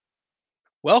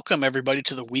Welcome, everybody,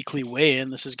 to the weekly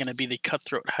weigh-in. This is going to be the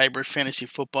Cutthroat Hybrid Fantasy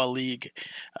Football League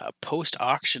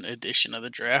post-auction edition of the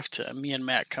draft. Me and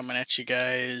Matt coming at you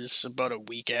guys about a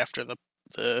week after the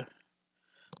the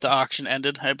auction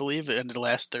ended. I believe it ended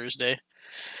last Thursday.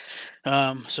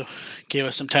 So gave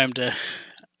us some time to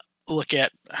look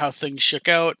at how things shook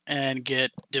out and get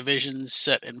divisions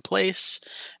set in place.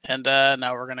 And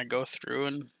now we're going to go through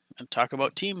and talk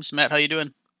about teams. Matt, how you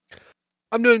doing?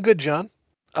 I'm doing good, John.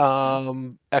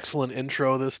 Excellent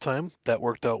intro this time. That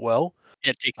worked out well.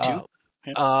 Yeah, take two.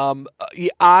 Uh, Yeah. yeah,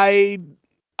 I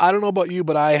don't know about you,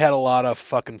 but I had a lot of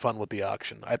fucking fun with the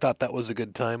auction. I thought that was a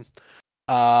good time.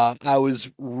 I was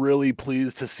really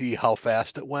pleased to see how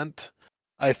fast it went.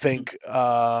 I Mhm. think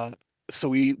so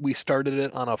we started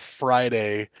it on a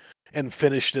Friday and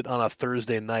finished it on a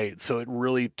Thursday night, so it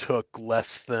really took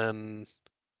less than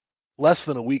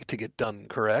a week to get done,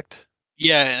 correct?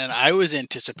 Yeah, and I was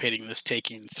anticipating this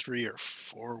taking 3 or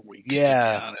 4 weeks, to be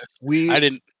Yeah. honest. We I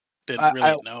didn't I, I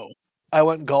really know. I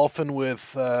went golfing with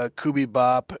Kubi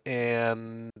Bop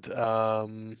and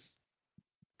God,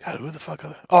 who the fuck?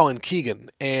 Oh, and Keegan.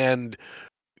 And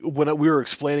when we were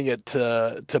explaining it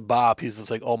to Bop, he's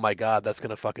just like, "Oh my God, that's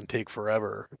gonna fucking take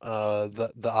forever."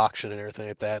 The auction and everything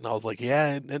like that. And I was like,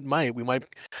 "Yeah, it might. We might,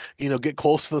 get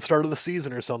close to the start of the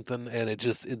season or something." And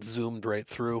it zoomed right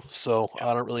through. So Yeah.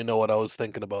 I don't really know what I was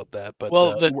thinking about that, but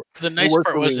Well, the it nice worked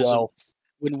part really was is well.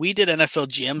 when we did NFL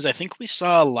GMs, I think we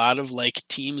saw a lot of like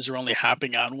teams were only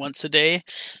hopping on once a day,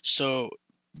 so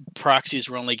proxies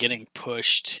were only getting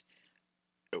pushed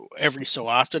every so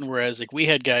often, whereas like we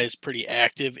had guys pretty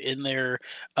active in there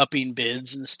upping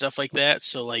bids and stuff like that.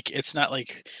 So like it's not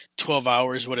like 12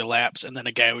 hours would elapse and then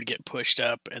a guy would get pushed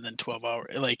up and then 12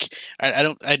 hours. Like I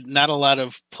don't I not a lot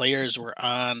of players were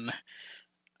on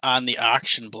the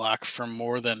auction block for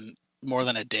more than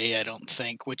a day, I don't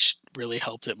think, which really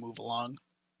helped it move along.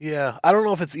 Yeah, I don't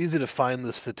know if it's easy to find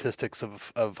the statistics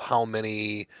of how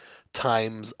many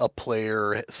times a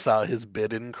player saw his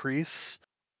bid increase.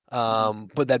 Mhm.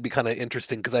 But that'd be kind of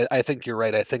interesting because I think you're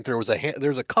right. I think there's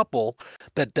a couple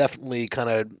that definitely kind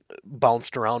of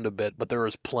bounced around a bit, but there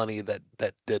was plenty that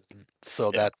didn't.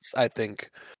 So Yeah, that's, I think,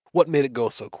 what made it go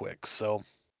so quick. So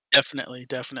definitely.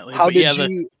 But yeah,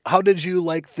 how did you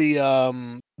like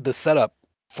the setup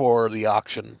for the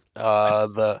auction? I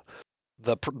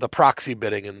The proxy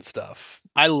bidding and stuff.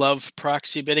 I love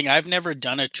proxy bidding. I've never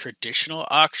done a traditional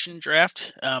auction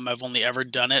draft. I've only ever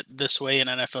done it this way in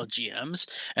NFL GMs,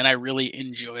 and I really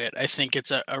enjoy it. I think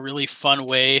it's a really fun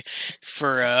way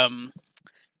for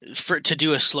to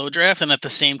do a slow draft, and at the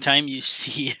same time, you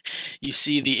see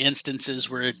the instances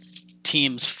where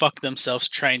teams fuck themselves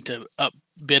trying to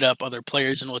bid up other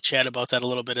players, and we'll chat about that a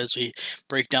little bit as we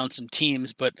break down some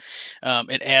teams. But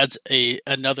it adds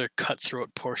another cutthroat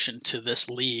portion to this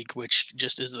league, which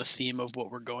just is the theme of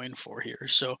what we're going for here.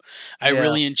 So I Yeah.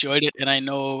 really enjoyed it, and I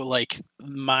know like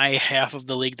my half of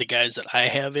the league, the guys that I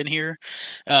have in here,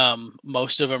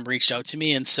 most of them reached out to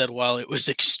me and said while it was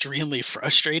extremely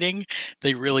frustrating,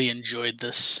 they really enjoyed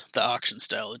the auction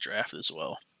style of draft as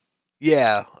well.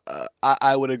 Yeah,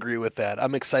 I would agree with that.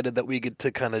 I'm excited that we get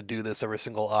to kind of do this every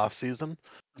single off season.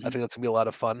 I Mhm. think that's gonna be a lot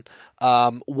of fun.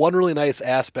 One really nice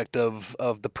aspect of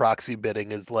the proxy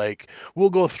bidding is like we'll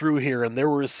go through here, and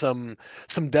there were some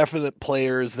definite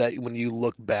players that when you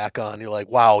look back on, you're like,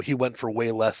 wow, he went for way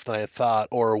less than I thought,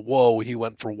 or whoa, he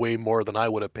went for way more than I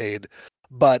would have paid.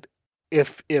 But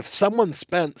if someone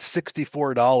spent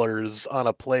 $64 on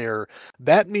a player,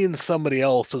 that means somebody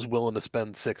else is willing to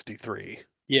spend 63.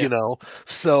 Yeah.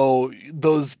 So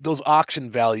those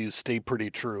auction values stay pretty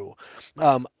true.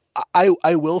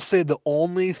 I will say the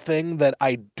only thing that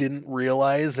I didn't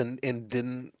realize and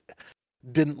didn't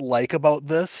like about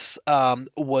this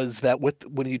was that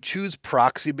when you choose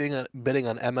proxy bidding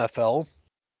on MFL,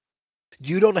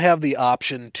 you don't have the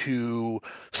option to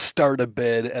start a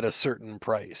bid at a certain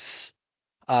price.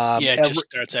 Yeah, it just Every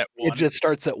starts at It 1. just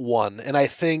starts at one, and I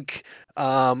think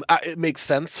it makes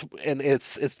sense, and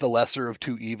it's the lesser of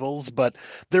two evils. But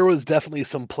there was definitely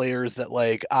some players that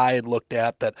like I had looked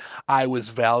at that I was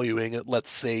valuing at, let's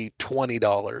say,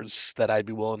 $20 that I'd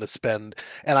be willing to spend,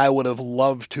 and I would have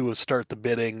loved to have start the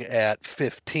bidding at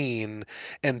 15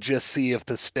 and just see if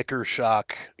the sticker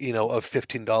shock, of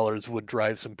 $15 would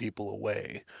drive some people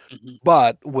away. Mhm.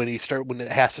 But when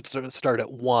it has to start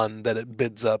at one, that it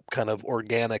bids up kind of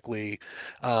organically,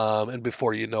 and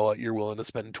before you know it, you're willing to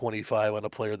spend 25 on a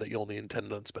player that you only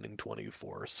intended on spending 20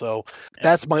 for. So Yeah.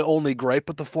 that's my only gripe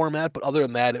with the format. But other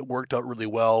than that, it worked out really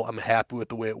well. I'm happy with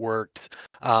the way it worked.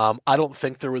 I don't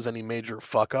think there was any major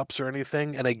fuck ups or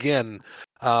anything. And again,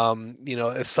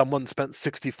 If someone spent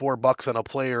 $64 on a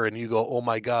player and you go, oh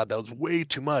my God, that was way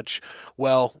too much.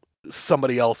 Well,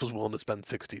 somebody else is willing to spend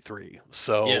 63. Yeah.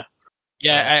 So,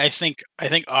 Yeah, uh, I think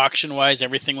auction wise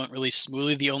everything went really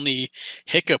smoothly. The only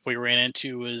hiccup we ran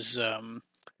into was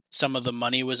some of the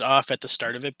money was off at the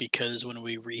start of it because when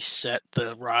we reset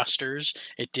the rosters,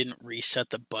 it didn't reset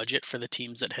the budget for the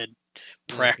teams that had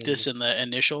mhm. practice in the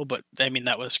initial, but I mean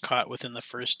that was caught within the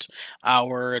first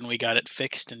hour and we got it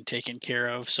fixed and taken care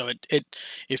of. So it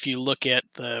if you look at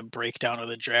the breakdown of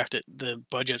the draft, the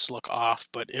budgets look off,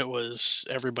 but it was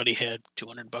everybody had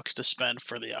 $200 to spend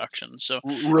for the auction. So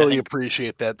I Really think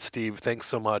appreciate that, Steve. Thanks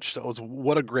so much. That was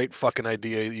what a great fucking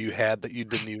idea you had that you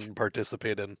didn't even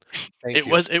participate in. Thank you.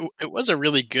 it was a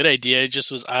really good idea. It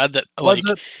just was odd that Was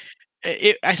like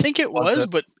it? I think it Was was,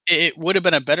 it? but it would have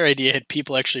been a better idea had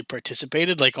people actually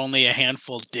participated. Like only a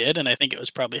handful did, and I think it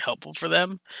was probably helpful for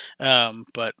them.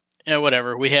 But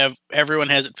whatever. We have everyone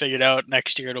has it figured out.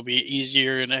 Next year it'll be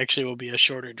easier, and actually will be a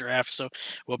shorter draft. So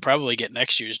we'll probably get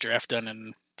next year's draft done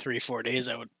in 3 4 days.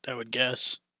 I would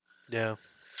guess, Yeah.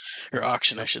 or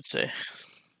auction, I Yep. should say.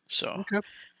 So Okay.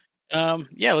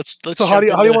 yeah, let's So how do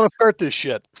jump you how do you into. want to start this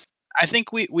shit? I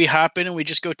think we hop in and we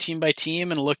just go team by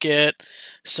team and look at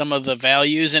some of the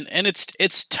values, and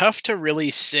it's tough to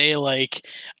really say like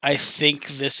I think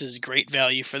this is great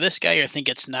value for this guy or I think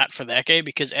it's not for that guy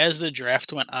because as the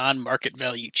draft went on, market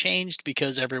value changed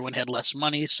because everyone had less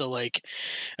money. So like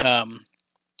um,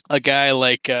 a guy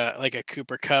like a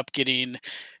Cooper Cup getting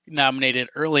nominated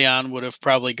early on would have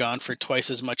probably gone for twice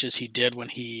as much as he did when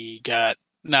he got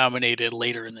nominated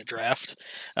later in the draft.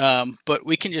 But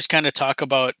we can just kind of talk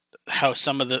about how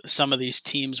some of these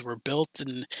teams were built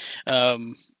and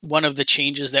one of the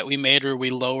changes that we made where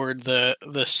we lowered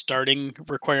the starting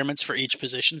requirements for each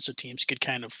position so teams could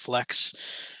kind of flex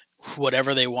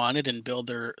whatever they wanted and build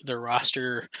their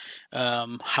roster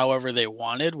however they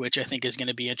wanted, which I think is going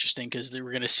to be interesting because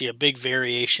we're going to see a big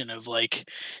variation of like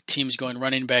teams going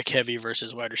running back heavy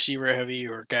versus wide receiver heavy,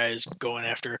 or guys going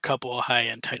after a couple of high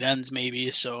end tight ends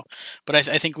maybe. So, but I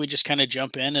think we just kind of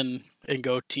jump in and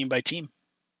go team by team.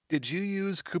 Did you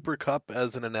use Cooper Cup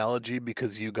as an analogy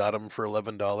because you got him for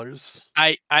 $11?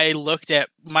 I looked at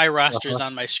my rosters Uh-huh.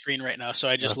 on my screen right now, so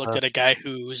I just looked Uh-huh. at a guy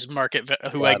who I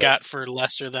Got it. got for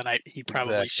lesser than he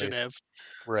probably should Exactly. have.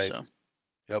 Right. So.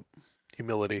 Yep.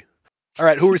 Humility. All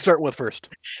right, who are we starting with first?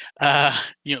 Want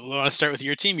to start with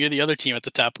your team? You're the other team at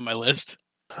the top of my list.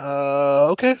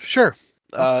 Okay, sure.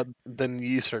 Okay. Then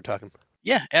you start talking.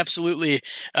 Yeah, absolutely.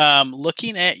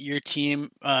 Looking at your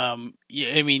team, I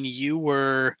mean, you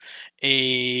were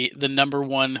the number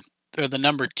one or the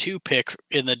number two pick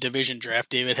in the division draft.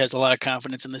 David has a lot of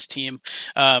confidence in this team.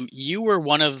 You were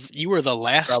the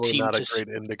last Probably team not a to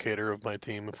great indicator of my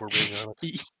team, if we're being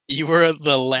honest. you were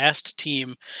the last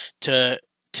team to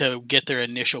get their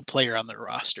initial player on the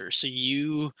roster. So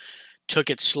you took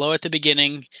it slow at the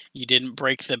beginning. You didn't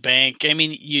break the bank. I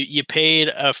mean, you paid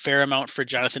a fair amount for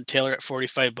Jonathan Taylor at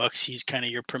 $45. He's kind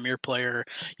of your premier player.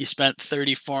 You spent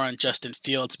 34 on Justin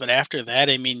Fields, but after that,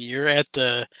 I mean, you're at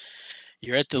the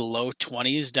low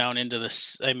 20s down into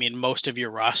this. I mean, most of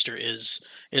your roster is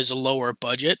a lower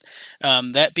budget.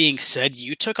 That being said,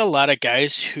 you took a lot of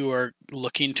guys who are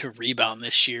looking to rebound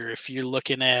this year. If you're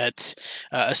looking at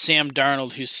a Sam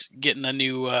Darnold who's getting a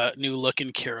new look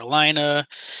in Carolina,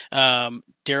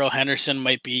 Daryl Henderson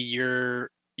might be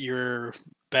your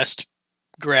best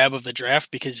grab of the draft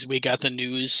because we got the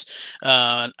news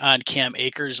on Cam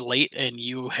Akers late, and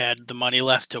you had the money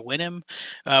left to win him,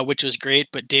 which was great.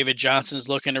 But David Johnson's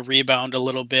looking to rebound a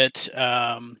little bit.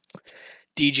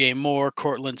 DJ Moore,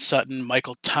 Cortland Sutton,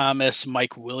 Michael Thomas,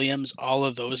 Mike Williams, all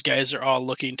of those guys are all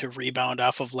looking to rebound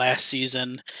off of last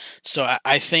season. So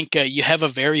I think you have a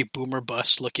very boomer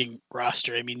bust looking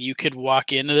roster. I mean, you could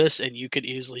walk into this and you could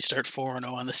easily start 4-0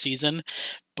 on the season.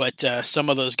 But some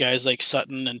of those guys like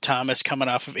Sutton and Thomas coming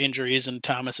off of injuries, and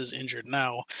Thomas is injured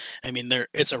now. I mean,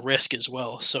 it's a risk as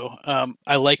well. So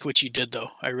I like what you did, though.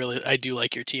 I do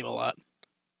like your team a lot.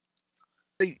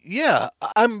 Yeah,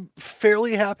 I'm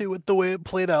fairly happy with the way it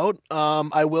played out.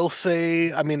 I will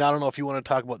say, I mean, I don't know if you want to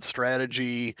talk about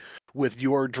strategy with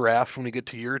your draft when we get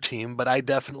to your team, but I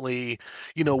definitely,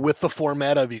 with the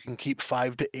format of you can keep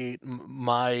 5 to 8,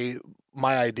 my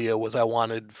idea was I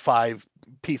wanted 5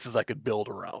 pieces I could build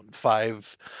around,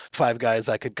 five guys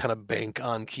I could kind of bank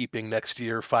on keeping next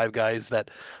year, 5 guys that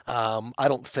I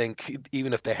don't think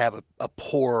even if they have a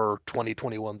poor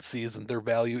 2021 season, their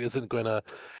value isn't going to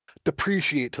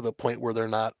depreciate to the point where they're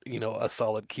not, a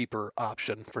solid keeper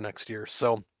option for next year.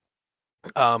 So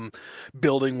Um,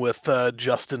 Building with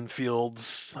Justin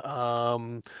Fields,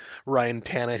 Ryan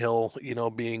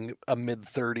Tannehill, being a mid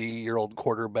 30-year-old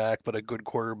quarterback, but a good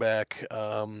quarterback.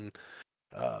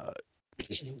 Uh,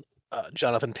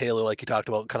 Jonathan Taylor, like you talked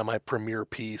about, kind of my premier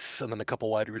piece, and then a couple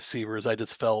wide receivers. I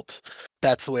just felt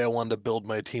that's the way I wanted to build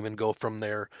my team and go from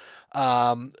there.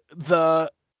 The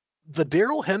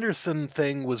Daryl Henderson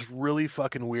thing was really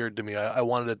fucking weird to me. I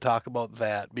wanted to talk about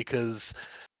that because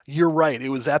you're right. It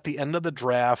was at the end of the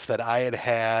draft that I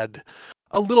had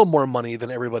a little more money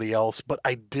than everybody else, but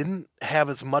I didn't have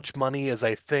as much money as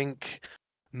I think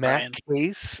Matt Ryan.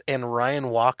 Case and Ryan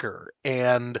Walker.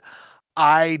 And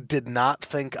I did not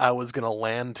think I was going to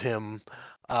land him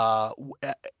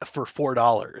for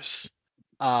 $4.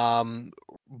 Um,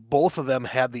 Both of them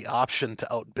had the option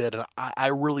to outbid, and I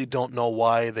really don't know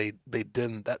why they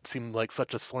didn't. That seemed like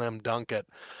such a slam dunk at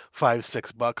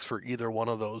 $5-6 for either one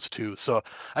of those two. So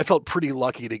I felt pretty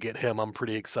lucky to get him. I'm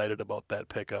pretty excited about that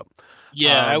pickup.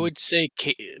 Yeah, I Um, would say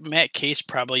Matt Case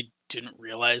probably didn't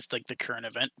realize like the current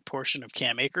event portion of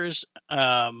Cam Akers.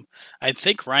 I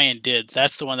think Ryan did.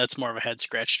 That's the one that's more of a head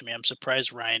scratch to me. I'm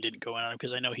surprised Ryan didn't go in on him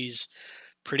because I know he's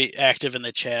pretty active in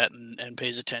the chat and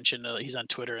pays attention. He's on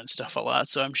Twitter and stuff a lot,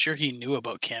 so I'm sure he knew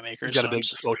about Cam he's Akers. got a So big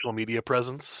social media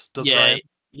presence, does yeah, Ryan?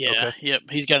 yeah, Okay, yep.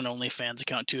 He's got an OnlyFans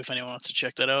account too. If anyone wants to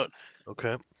check that out.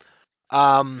 okay.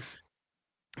 Um,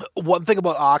 One thing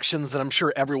about auctions, and I'm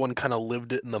sure everyone kind of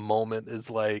lived it in the moment, is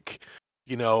like,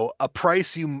 a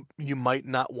price you might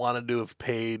not wanted to have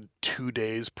paid 2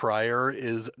 days prior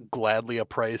is gladly a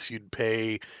price you'd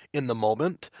pay in the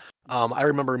moment. Mhm. I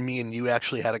remember me and you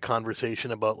actually had a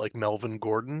conversation about like Melvin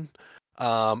Gordon.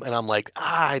 And I'm like,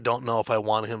 I don't know if I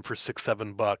want him for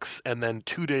 $6-7. And then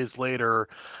 2 days later,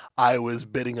 I was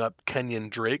bidding up Kenyon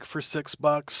Drake for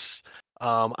 $6.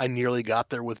 I nearly got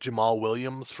there with Jamal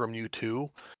Williams from U2. Yep.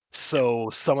 So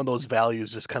some of those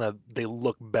values just kind of they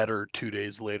look better 2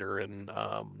 days later, and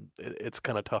it's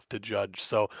kind of tough to judge.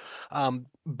 So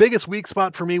biggest weak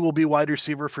spot for me will be wide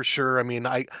receiver for sure. I mean,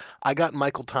 I got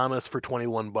Michael Thomas for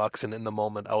 $21, and in the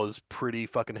moment I was pretty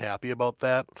fucking happy about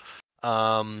that.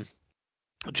 Um,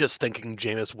 just thinking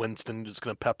Jameis Winston just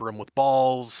going to pepper him with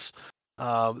balls,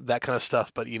 that kind of stuff.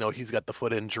 But he's got the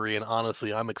foot injury, and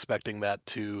honestly, I'm expecting that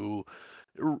to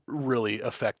really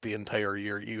affect the entire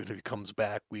year, even if he comes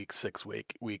back week 6,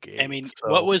 week I 8. mean,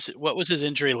 what So was his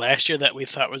injury last year that we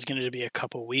thought was going to be a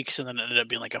couple weeks, and then it ended up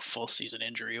being like a full season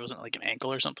injury? It wasn't like an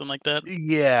ankle or something like that.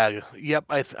 yeah, yep,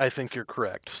 I think you're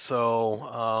correct.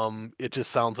 So it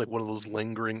just sounds like one of those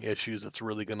lingering issues that's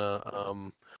really gonna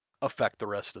affect the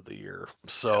rest of the year. Yeah,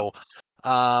 So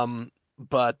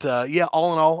but yeah,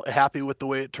 all in all, happy with the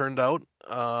way it turned out.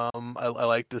 I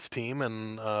like this team,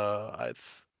 and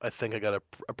I think I got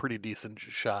a pretty decent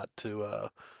shot to I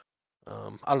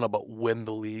don't know about win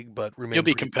the league, but you'll remain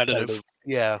be pretty competitive. competitive.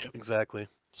 Yeah, Yep, exactly.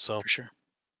 So for sure.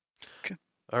 Okay,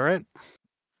 all right.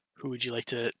 who would you like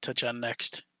to touch on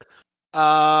next?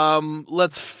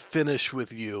 Let's finish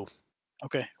with you.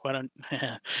 Okay, why don't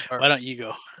All why don't you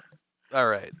go? All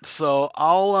right. So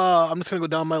I'm just gonna go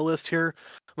down my list here.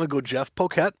 I'm gonna go Jeff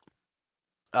Poquette.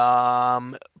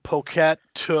 Poquette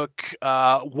took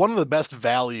one of the best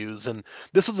values, and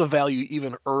this was a value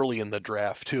even early in the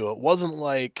draft too. It wasn't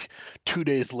like 2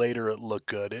 days later it looked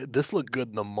good. This looked good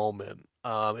in the moment.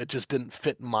 It just didn't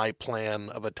fit my plan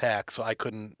of attack, so I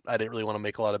didn't really want to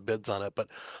make a lot of bids on it. But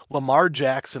Lamar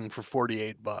Jackson for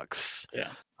 $48.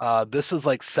 Yeah, This is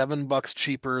like $7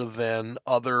 cheaper than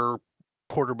other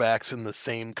quarterbacks in the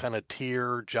same kind of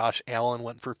tier. Josh Allen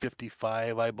went for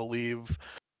 55, I believe.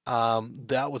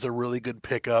 That was a really good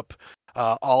pickup.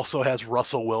 Also has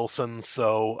Russell Wilson,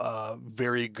 so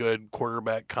very good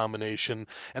quarterback combination,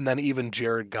 and then even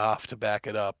Jared Goff to back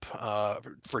it up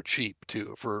for cheap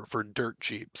too, for dirt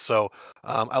cheap. So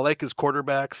I like his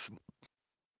quarterbacks.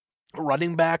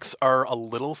 Running backs are a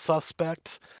little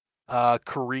suspect.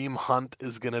 Kareem Hunt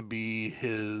is going to be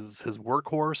his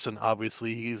workhorse, and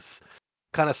obviously he's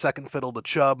kind of second fiddle to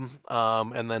Chubb,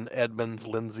 and then Edmonds,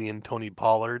 Lindsey, and Tony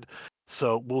Pollard.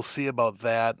 So we'll see about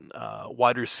that.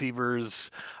 Wide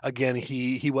receivers, again,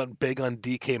 he went big on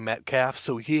DK Metcalf,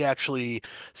 so he actually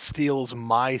steals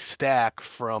my stack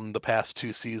from the past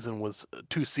 2 seasons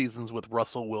with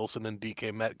Russell Wilson and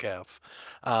DK Metcalf.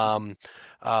 mhm. Um,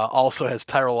 Also has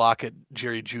Tyler Lockett,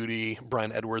 Jerry Judy,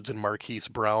 Brian Edwards, and Marquise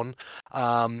Brown.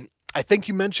 I think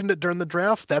you mentioned it during the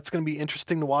draft. That's going to be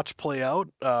interesting to watch play out.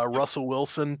 Yep, Russell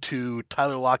Wilson to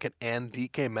Tyler Lockett and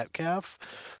DK Metcalf.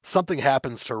 Something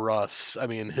happens to Russ. I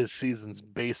mean, his season's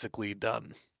basically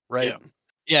done, right? yeah,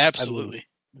 yeah. I mean, Absolutely,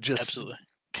 just absolutely.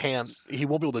 he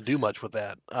won't be able to do much with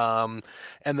that.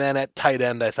 And then at tight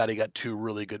end, I thought he got two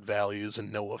really good values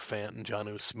in Noah Fant and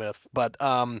Jonnu Smith. But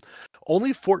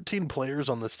only 14 players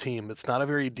on this team. It's not a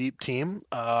very deep team.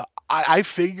 I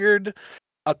figured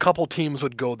a couple teams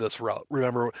would go this route.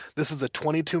 Remember, this is a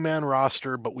 22-man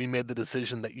roster, but we made the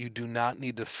decision that you do not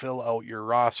need to fill out your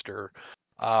roster.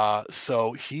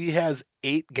 So he has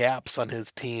 8 gaps on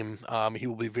his team. He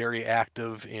will be very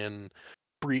active in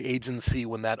free agency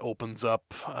when that opens up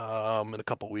in a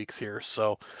couple weeks here.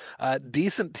 So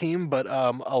decent team, but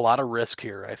a lot of risk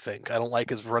here. I think I don't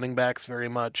like his running backs very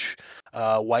much.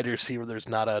 Wide receiver, there's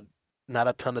not a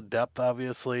ton of depth,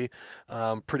 obviously.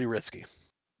 Pretty risky.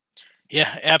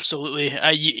 Yeah, absolutely.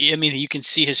 I mean, you can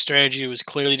see his strategy was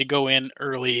clearly to go in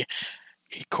early.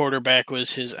 Quarterback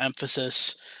was his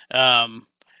emphasis, um,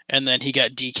 and then he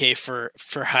got DK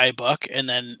for high buck, and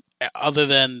then other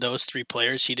than those three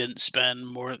players, he didn't spend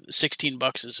more.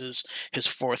 $16 is his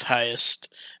fourth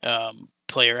highest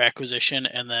player acquisition,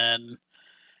 and then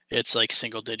it's like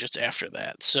single digits after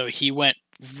that. So he went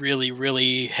really,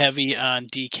 really heavy on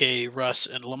DK, Russ,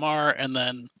 and Lamar, and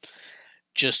then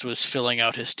just was filling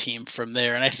out his team from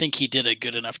there. And I think he did a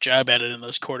good enough job at it, and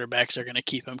those quarterbacks are going to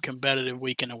keep him competitive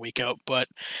week in and week out. But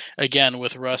again,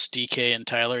 with Russ, DK, and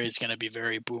Tyler, he's going to be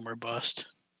very boomer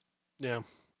bust. Yeah.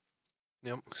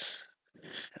 Yep.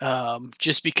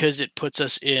 Just because it puts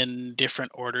us in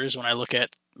different orders when I look at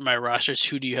my rosters.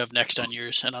 Who do you have next on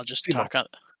yours? And I'll just Timo. talk on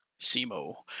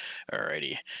Simo.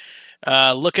 Alrighty.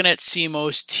 Looking at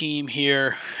Simo's team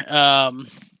here.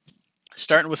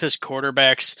 Starting with his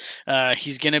quarterbacks,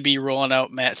 he's going to be rolling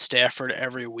out Matt Stafford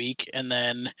every week, and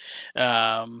then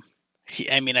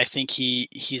I think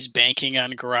he's banking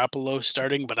on Garoppolo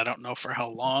starting, but I don't know for how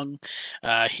long.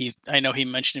 I know he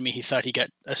mentioned to me he thought he got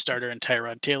a starter in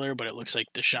Tyrod Taylor, but it looks like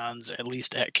Deshaun's at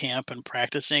least at camp and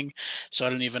practicing, so I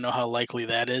don't even know how likely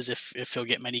that is if he'll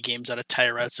get many games out of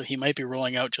Tyrod. So he might be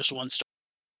rolling out just one starter.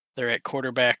 They're at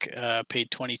quarterback, paid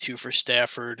 22 for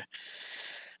Stafford.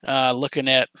 Looking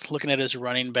at his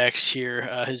running backs here,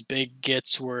 his big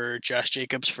gets were Josh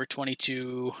Jacobs for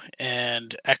 22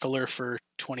 and Eckler for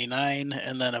 29,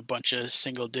 and then a bunch of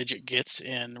single digit gets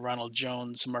in Ronald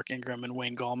Jones, Mark Ingram, and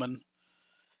Wayne Gallman.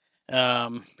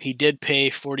 He did pay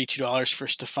 $42 for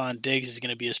Stephon Diggs. He's going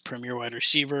to be his premier wide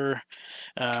receiver,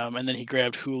 and then he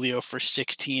grabbed Julio for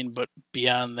 16. But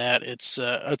beyond that, it's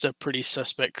a pretty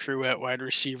suspect crew at wide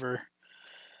receiver.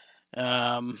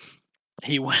 Um,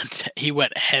 he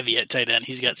went heavy at tight end.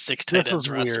 He's got six tight This was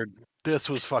ends rostered. weird. This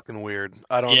was fucking weird.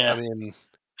 I don't. I Yeah, mean,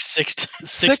 six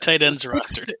six tight ends six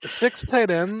rostered. six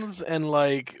tight ends, and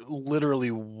like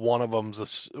literally one of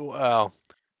them's well,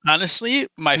 Honestly,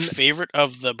 my favorite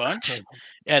of the bunch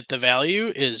at the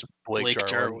value is Blake Blake Jarwin.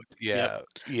 Jarwin. Yep.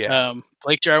 Yeah, yeah.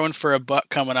 Blake Jarwin for a buck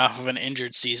coming off of an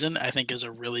injured season, I think is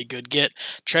a really good get.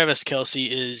 Travis Kelce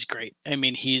is great. I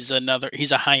mean, he's a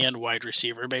high end wide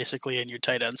receiver basically in your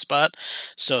tight end spot.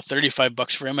 So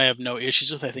 $35 for him, I have no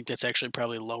issues with. I think that's actually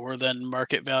probably lower than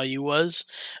market value was.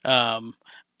 Um,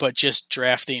 but just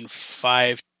drafting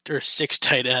 5 or 6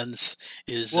 tight ends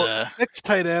is Well, 6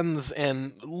 tight ends,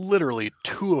 and literally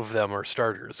two of them are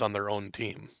starters on their own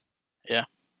team. yeah.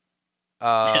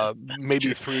 Yeah, that's Maybe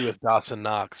true. three with Dawson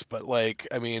Knox, but like,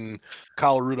 I mean,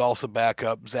 Kyle Rudolph's a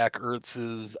backup. Zach Ertz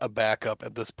is a backup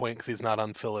at this point because he's not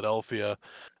on Philadelphia.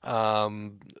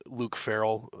 Luke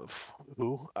Farrell,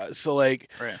 who? So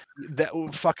like, Right. that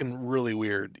fucking really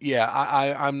weird. Yeah,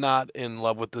 I'm not in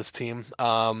love with this team.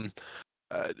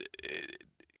 Uh,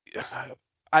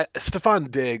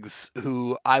 Stephon Diggs,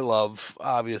 who I love,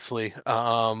 obviously,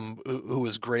 who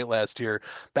was great last year.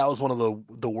 That was one of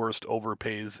the worst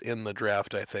overpays in the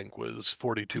draft. I think was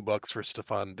 $42 for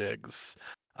Stephon Diggs.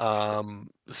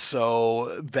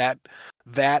 So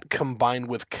that combined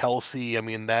with Kelsey, I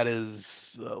mean, that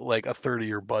is like a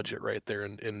 30-year budget right there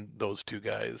in those two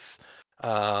guys.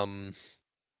 Um,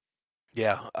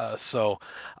 yeah, so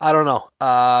I don't know.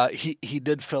 He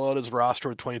did fill out his roster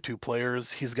with 22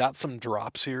 players. He's got some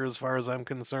drops here as far as I'm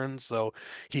concerned, so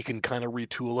he can kind of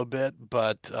retool a bit.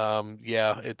 But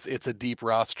yeah, it's a deep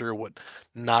roster with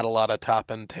not a lot of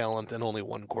top end talent and only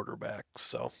one quarterback.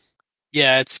 So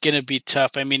Yeah, it's going to be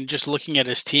tough. I mean, just looking at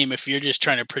his team, if you're just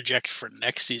trying to project for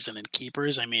next season in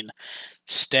keepers, I mean,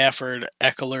 Stafford,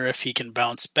 Eckler, if he can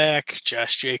bounce back,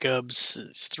 Josh Jacobs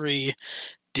is 3,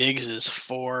 Diggs is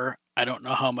 4. I don't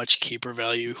know how much keeper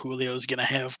value Julio is going to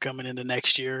have coming into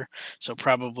next year, so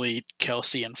probably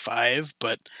Kelsey and 5.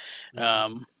 But mhm.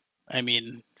 um, I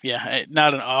mean, yeah,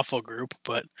 not an awful group,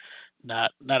 but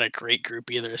not a great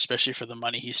group either, especially for the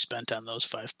money he spent on those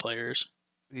 5 players.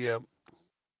 Yeah,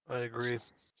 I agree.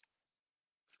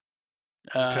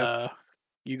 Okay. Uh,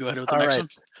 You go ahead with the All next right.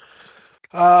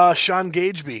 one. Sean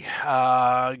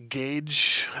Gageby.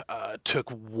 Gage took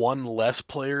one less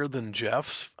player than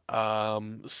Jeff's.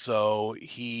 So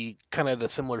he kind of had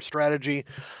a similar strategy.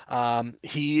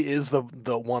 He is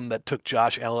the one that took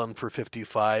Josh Allen for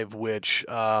 55, which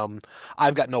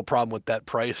I've got no problem with that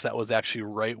price. That was actually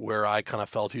right where I kind of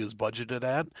felt he was budgeted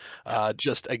at. Yep.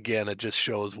 Just again, it just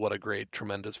shows what a great,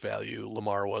 tremendous value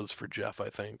Lamar was for Jeff, I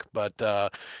think.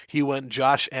 But he went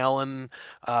Josh Allen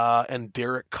and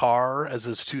Derek Carr as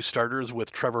his two starters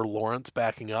with Trevor Lawrence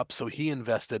backing up. So he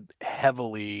invested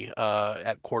heavily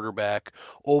at quarterback.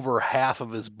 Over half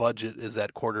of his budget is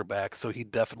at quarterback. So he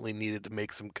definitely needed to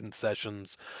make some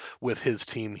concessions with his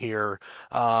team here.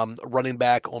 Running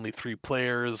back, only three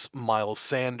players: Miles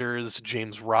Sanders,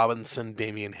 James Robinson,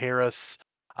 Damian Harris.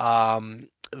 Um,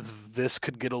 this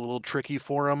could get a little tricky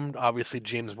for him. Obviously,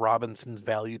 James Robinson's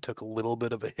value took a little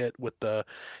bit of a hit with the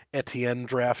Etienne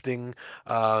drafting.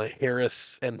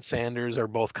 Harris and Sanders are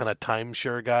both kind of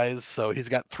timeshare guys, so he's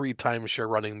got three timeshare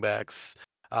running backs.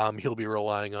 He'll be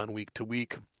relying on week to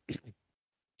week.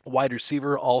 Wide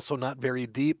receiver, also not very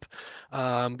deep.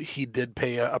 He did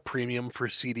pay a premium for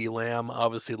CD Lamb.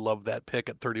 Obviously, love that pick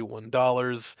at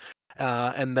 $31.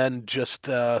 And then just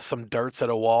some darts at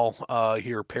a wall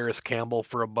here. Paris Campbell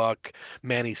for a buck,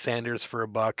 Manny Sanders for a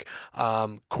buck,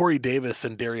 Corey Davis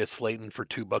and Darius Slayton for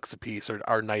 $2 a piece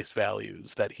are nice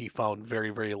values that he found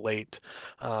very, very late.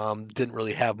 Didn't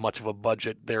really have much of a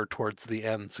budget there towards the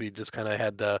end, so he just kind of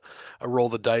had to roll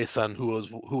the dice on who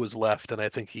was left, and I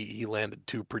think he landed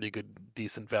two pretty good,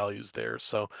 decent values there.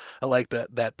 So I like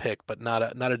that pick, but not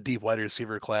a deep wide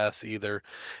receiver class either.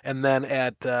 And then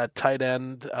at tight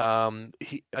end,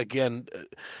 he again.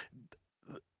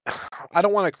 I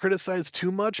don't want to criticize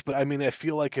too much, but I mean, I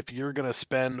feel like if you're going to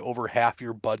spend over half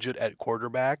your budget at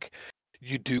quarterback,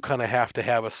 you do kind of have to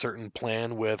have a certain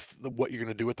plan with what you're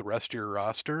going to do with the rest of your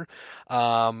roster.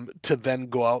 To then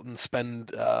go out and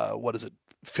spend, what is it,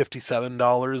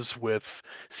 $57 with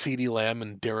CeeDee Lamb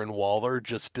and Darren Waller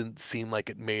just didn't seem like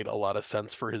it made a lot of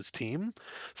sense for his team.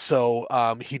 So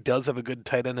he does have a good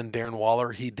tight end in Darren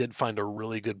Waller. He did find a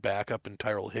really good backup in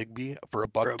Tyrell Higbee for a For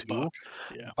buck a too. buck.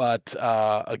 Yeah. But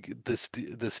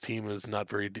this team is not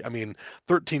very. I mean,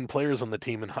 13 players on the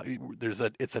team, and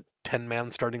it's a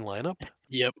 10-man starting lineup.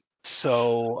 Yep.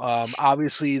 So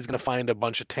obviously he's going to find a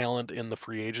bunch of talent in the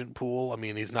free agent pool. I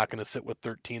mean, he's not going to sit with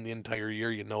 13 the entire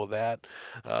year. You know that.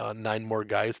 Nine more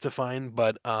guys to find,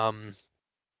 but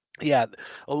yeah,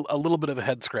 a little bit of a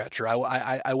head scratcher.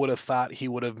 I would have thought he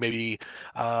would have maybe,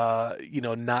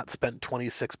 not spent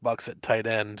 $26 at tight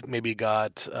end, maybe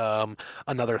got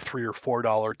another $3 or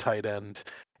 $4 tight end,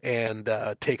 and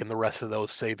taken the rest of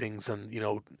those savings and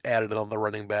added it on the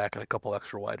running back and a couple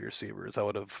extra wide receivers. I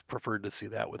would have preferred to see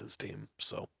that with his team.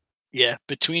 So Yeah.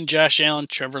 Between Josh Allen,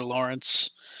 Trevor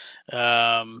Lawrence,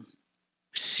 um,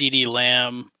 CD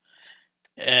Lamb,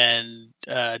 and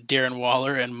Darren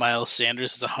Waller and Miles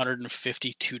Sanders is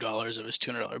 $152 of his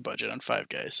 $200 budget on five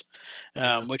guys,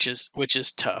 yeah, which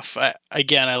is tough. I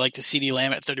like the CD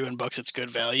Lamb at $31. It's good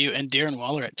value, and Darren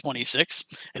Waller at 26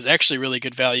 is actually really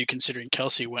good value considering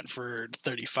Kelsey went for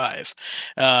 35.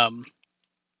 Um,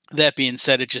 that being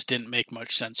said, it just didn't make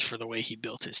much sense for the way he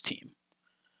built his team.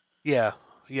 yeah,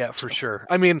 yeah, for So, sure.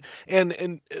 I mean,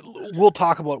 and we'll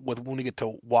talk about when we get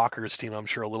to Walker's team, I'm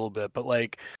sure a little bit, but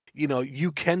like,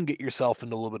 you can get yourself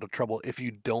into a little bit of trouble if you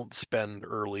don't spend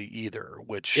early either,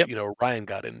 which, yep, Ryan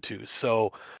got into.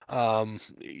 So, kind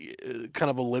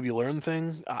of a live you learn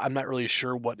thing. I'm not really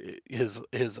sure what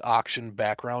his auction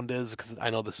background is because I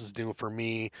know this is new for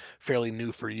me, fairly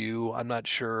new for you. I'm not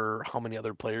sure how many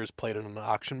other players played in an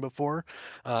auction before.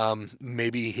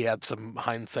 Maybe he had some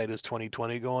hindsight as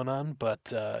 2020 going on, but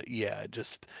yeah,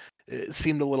 it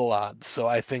seemed a little odd. So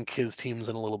I think his team's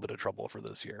in a little bit of trouble for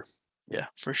this year. yeah,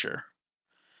 for sure.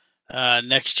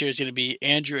 Next year is going to be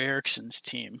Andrew Erickson's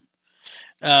team.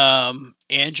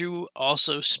 Andrew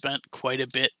also spent quite a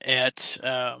bit at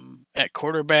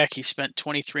quarterback. He spent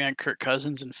 23 on Kirk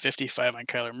Cousins and 55 on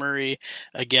Kyler Murray.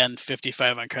 Again,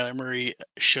 55 on Kyler Murray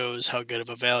shows how good of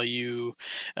a value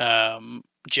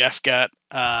Jeff got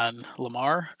on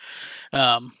Lamar.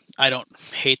 I don't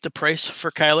hate the price for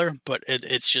Kyler, but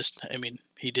it's just, I mean,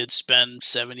 he did spend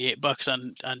 $78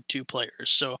 on two players,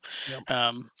 so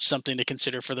Yep. something to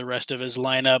consider for the rest of his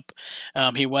lineup.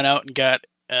 He went out and got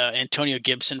Antonio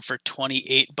Gibson for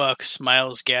 $28,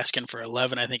 Miles Gaskin for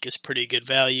 11, I think is pretty good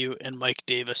value, and Mike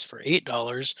Davis for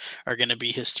 $8 are going to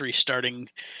be his three starting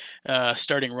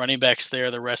running backs there.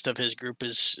 The rest of his group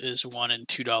is $1 and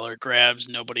 $2 grabs.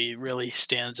 Nobody really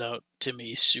stands out to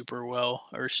me super well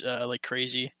or like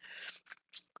crazy.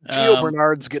 Gio Um,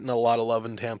 Bernard's getting a lot of love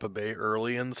in Tampa Bay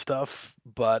early and stuff,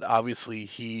 but obviously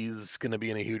he's going to be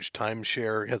in a huge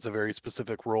timeshare, has a very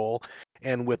specific role.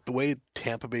 And with the way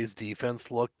Tampa Bay's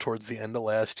defense looked towards the end of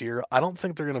last year, I don't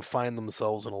think they're going to find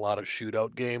themselves in a lot of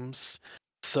shootout games.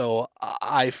 So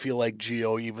I feel like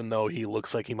Gio, even though he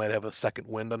looks like he might have a second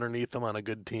wind underneath him on a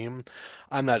good team,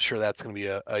 I'm not sure that's going to be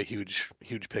a huge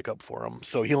pickup for him.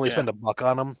 So he only yeah, spent a buck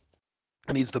on him,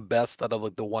 and he's the best out of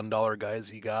like the $1 guys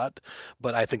he got.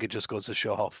 But I think it just goes to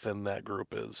show how thin that group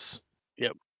is.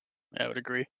 yep, I would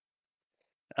agree.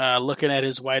 Looking at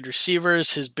his wide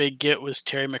receivers, his big get was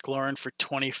Terry McLaurin for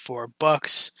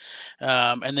 $24,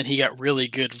 and then he got really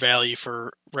good value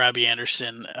for Robbie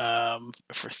Anderson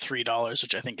for $3,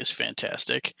 which I think is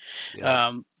fantastic.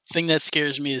 Yeah. Thing that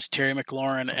scares me is Terry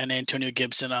McLaurin and Antonio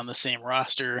Gibson on the same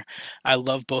roster. I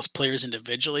love both players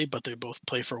individually, but they both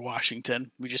play for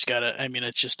Washington. We just gotta. I mean,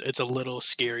 it's a little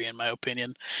scary in my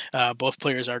opinion. Both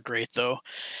players are great though.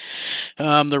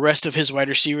 The rest of his wide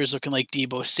receivers looking like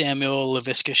Debo Samuel,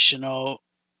 Laviska Shenault,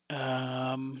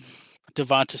 um,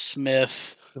 Devonta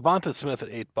Smith. Devonta Smith at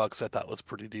 $8 I thought was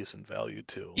pretty decent value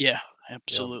too. Yeah, Yep.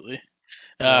 absolutely.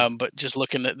 Yep. But just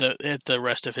looking at the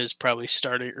rest of his probably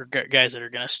starter or guys that are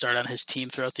going to start on his team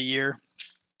throughout the year.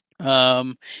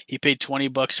 He paid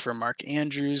 $20 for Mark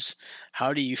Andrews.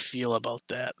 How do you feel about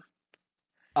that?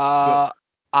 Go. Uh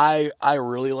I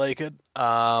really like it.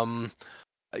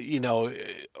 You know,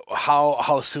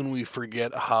 how soon we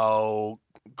forget how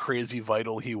crazy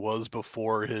vital he was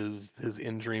before his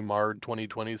injury marred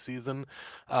 2020 season.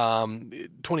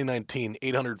 2019,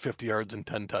 850 yards and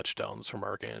 10 touchdowns for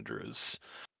Mark Andrews.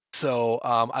 So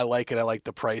I like it. I like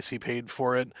the price he paid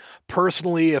for it.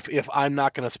 Personally, if I'm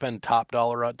not going to spend top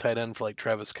dollar on tight end for like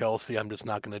Travis Kelce, I'm just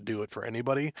not going to do it for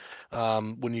anybody.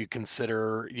 When you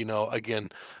consider, again,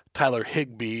 Tyler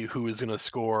Higbee, who is going to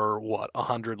score what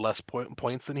 100 less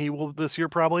points than he will this year,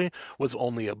 probably was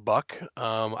only a buck.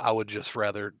 I would just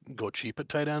rather go cheap at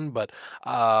tight end, but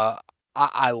I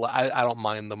don't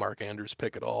mind the Mark Andrews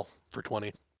pick at all for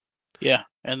 20. Yeah,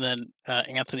 and then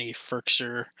Anthony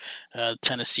Ferkser,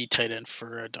 Tennessee tight end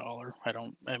for $1. I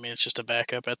don't. I mean, it's just a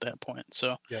backup at that point.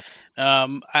 So Yep.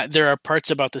 there are parts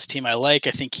about this team I like.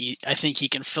 I think he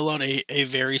can fill out a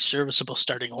very serviceable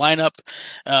starting lineup.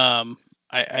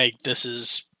 This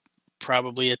is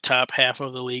probably a top half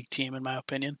of the league team in my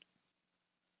opinion.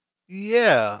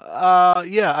 Yeah,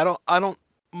 I don't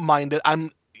mind it.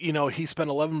 He spent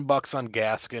 $11 on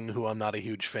Gaskin, who I'm not a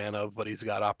huge fan of, but he's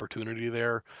got opportunity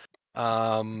there.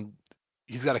 Um,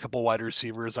 he's got a couple wide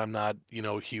receivers I'm not,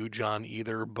 huge on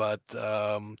either, but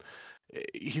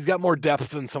he's got more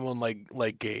depth than someone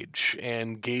like Gage,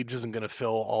 and Gage isn't going to fill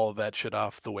all of that shit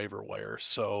off the waiver wire.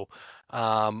 So,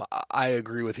 I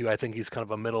agree with you. I think he's kind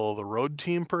of a middle of the road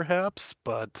team, perhaps,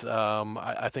 but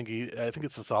I think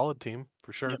it's a solid team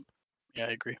for sure. Yep. Yeah,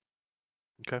 I agree.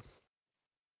 Okay.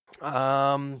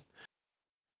 Um,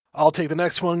 I'll take the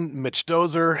next one, Mitch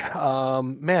Dozer.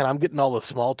 Man, I'm getting all the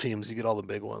small teams. You get all the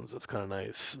big ones. That's kind of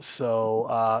nice.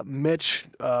 So, Mitch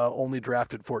only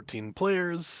drafted 14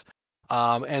 players.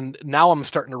 And now I'm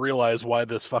starting to realize why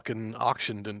this fucking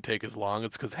auction didn't take as long.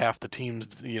 It's because half the teams,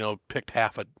 picked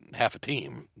half a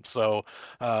team. So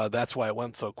that's why it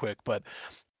went so quick. But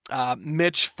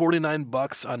Mitch,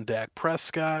 $49 on Dak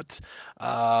Prescott.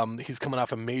 He's coming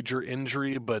off a major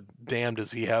injury, but damn,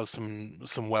 does he have some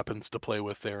weapons to play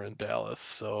with there in Dallas.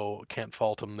 So can't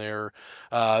fault him there.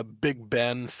 Big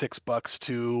Ben, $6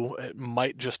 too. It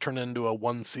might just turn into a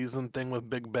one season thing with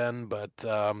Big Ben, but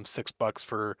 $6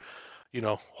 for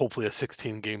hopefully a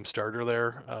 16 game starter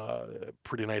there.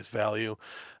 Pretty nice value.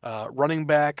 Running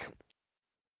back.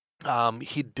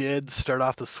 He did start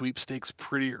off the sweepstakes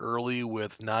pretty early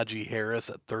with Najee Harris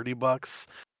at $30.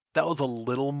 That was a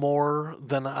little more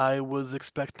than I was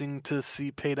expecting to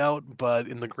see paid out, but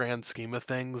in the grand scheme of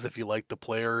things, if you like the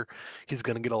player, he's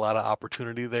going to get a lot of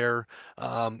opportunity there.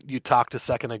 You talked a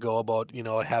second ago about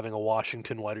having a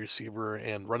Washington wide receiver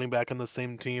and running back on the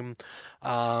same team.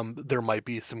 There might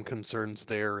be some concerns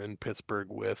there in Pittsburgh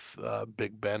with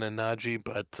Big Ben and Najee,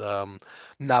 but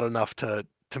not enough to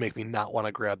make me not want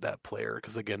to grab that player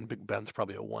because again, Big Ben's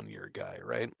probably a 1 year guy,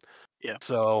 right? Yeah.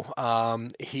 So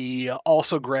he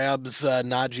also grabs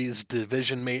Najee's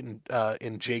division mate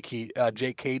in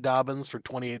J.K. Dobbins for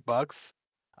 $28.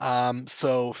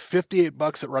 So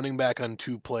 $58 at running back on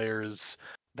two players.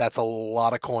 That's a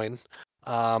lot of coin.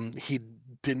 He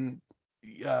didn't.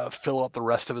 fill out the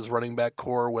rest of his running back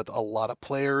core with a lot of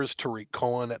players. Tariq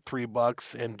Cohen at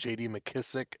 $3 and J.D.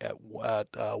 McKissick at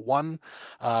one.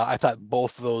 I thought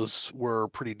both of those were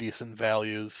pretty decent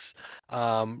values.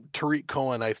 Tariq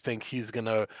Cohen, I think he's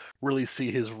gonna really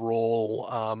see his role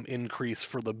increase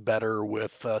for the better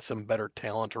with some better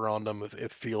talent around him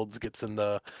if Fields gets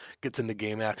into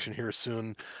game action here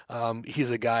soon. He's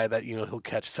a guy that he'll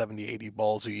catch 70, 80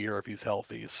 balls a year if he's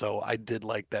healthy. So I did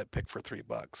like that pick for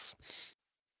 $3.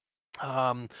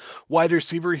 Um, Wide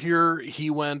receiver here, he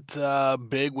went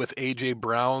big with AJ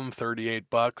Brown,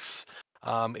 $38.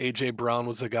 AJ Brown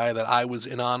was a guy that I was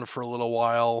in on for a little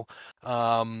while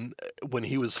um, when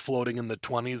he was floating in the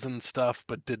 20s and stuff,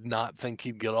 but did not think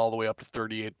he'd get all the way up to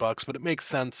 $38. But it makes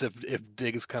sense if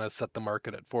Diggs kind of set the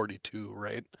market at 42,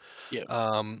 right? Yeah.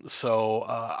 So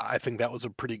I think that was a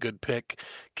pretty good pick.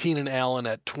 Keenan Allen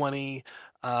at 20.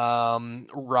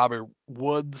 Robert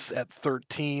Woods at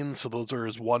 13. So those are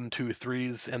his one, two,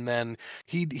 threes. And then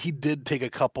he did take a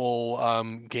couple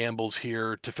gambles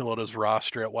here to fill out his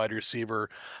roster at wide receiver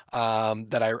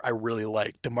that I really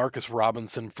like. Demarcus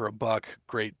Robinson for $1,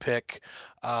 great pick.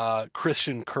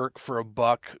 Christian Kirk for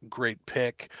 $1, great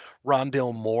pick.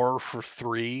 Rondale Moore for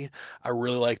 3. I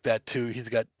really like that too. He's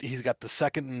got the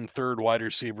second and third wide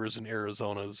receivers in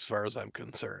Arizona as far as I'm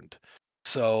concerned.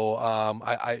 So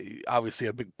I obviously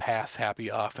a big pass happy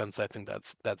offense. I think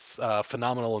that's a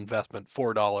phenomenal investment.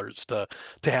 $4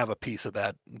 to have a piece of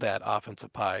that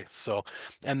offensive pie. So,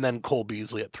 and then Cole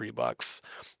Beasley at $3.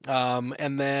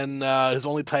 And then his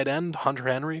only tight end, Hunter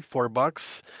Henry,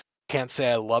 $4. Can't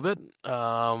say I love it.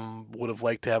 Would have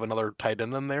liked to have another tight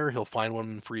end in there. He'll find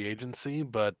one in free agency,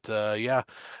 but yeah.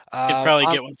 Could probably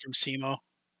On get one from SEMO.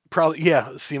 Probably,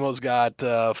 yeah. Simo's got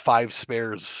 5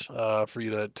 spares for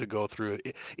you to go through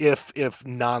if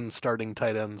non-starting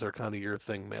tight ends are kind of your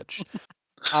thing, Mitch.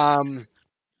 Um,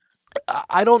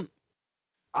 I don't,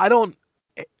 I don't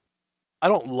I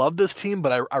don't love this team,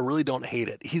 but I really don't hate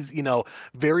it. He's,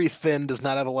 very thin, does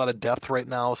not have a lot of depth right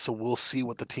now, so we'll see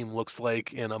what the team looks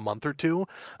like in a month or two.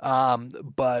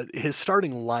 But his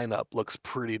starting lineup looks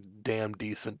pretty damn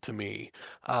decent to me.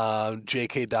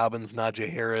 J.K. Dobbins, Najee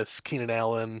Harris, Keenan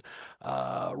Allen,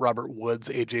 Robert Woods,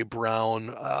 A.J.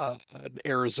 Brown, an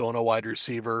Arizona wide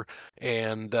receiver,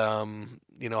 and,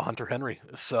 Hunter Henry.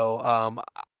 So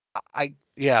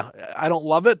yeah, I don't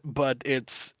love it, but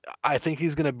I think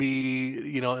he's going to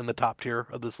be, in the top tier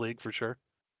of this league for sure.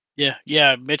 Yeah,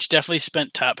 yeah, Mitch definitely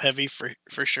spent top heavy for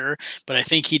sure, but I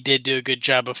think he did do a good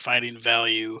job of finding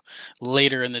value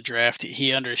later in the draft.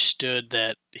 He understood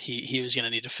that he was going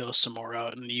to need to fill some more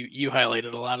out, and you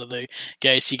highlighted a lot of the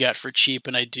guys he got for cheap,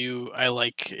 and I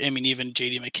like. I mean, even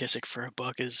J.D. McKissick for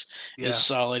 $1 is Yeah.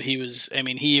 solid. I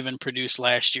mean, he even produced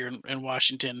last year in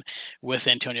Washington with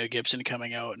Antonio Gibson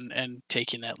coming out and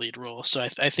taking that lead role. So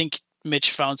I think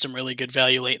Mitch found some really good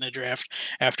value late in the draft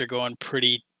after going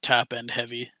pretty top end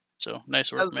heavy. So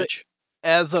nice work, As a, Mitch.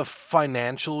 as a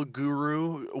financial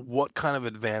guru, what kind of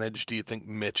advantage do you think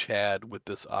Mitch had with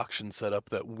this auction setup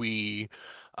that we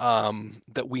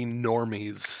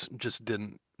normies just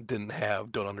didn't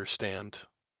have, don't understand?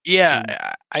 Yeah, In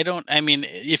I don't. I mean,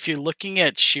 if you're looking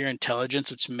at sheer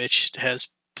intelligence, which Mitch has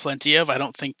plenty of, I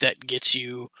don't think that gets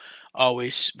you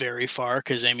always very far.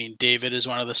 Because I mean, David is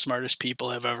one of the smartest people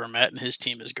I've ever met, and his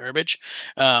team is garbage.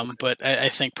 But I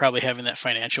think probably having that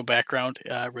financial background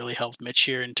really helped Mitch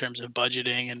here in terms of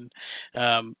budgeting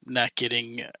and not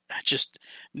getting just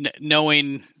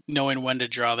knowing when to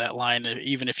draw that line,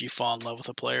 even if you fall in love with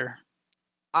a player.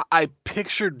 I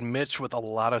pictured Mitch with a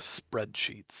lot of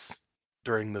spreadsheets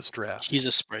during this draft. He's a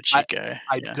I spreadsheet guy.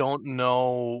 I Yeah. don't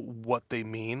know what they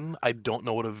mean. I don't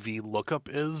know what a V lookup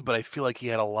is, but I feel like he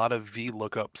had a lot of V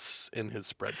lookups in his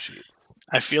spreadsheet.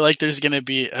 I feel like there's gonna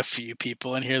be a few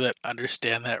people in here that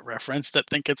understand that reference that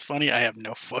think it's funny. I have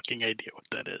no fucking idea what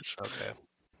that is. Okay.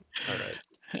 All right.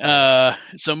 All right.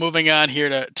 So moving on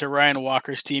here to Ryan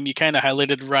Walker's team, you kind of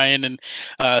highlighted Ryan and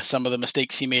some of the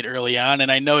mistakes he made early on,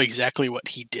 and I know exactly what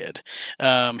he did.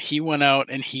 He went out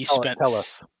and Tell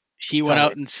us. he Tell went me.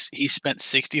 out and he spent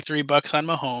 $63 on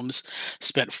Mahomes,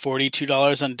 spent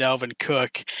 $42 on Dalvin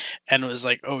Cook, and was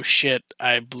like, "Oh shit,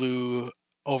 I blew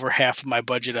over half of my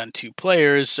budget on 2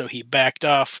 players." So he backed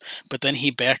off, but then he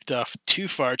backed off too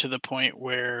far to the point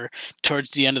where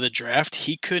towards the end of the draft,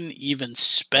 he couldn't even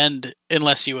spend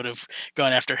unless he would have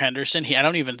gone after Henderson. I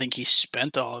don't even think he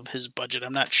spent all of his budget.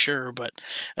 I'm not sure, but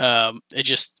it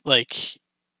just like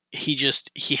he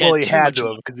Well, had he too had much to have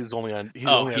money. because he's only Oh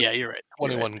on yeah, you're right. You're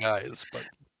right. 21 guys, but.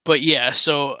 but yeah,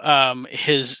 so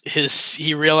his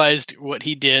he realized what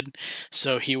he did,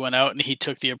 so he went out and he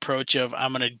took the approach of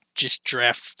I'm gonna just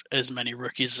draft as many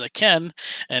rookies as I can,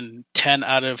 and 10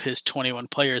 out of his 21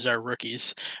 players are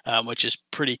rookies, which is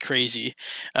pretty crazy.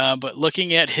 But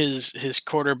looking at his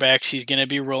quarterbacks, he's gonna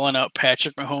be rolling out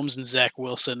Patrick Mahomes and Zach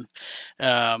Wilson,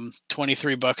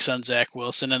 $23 on Zach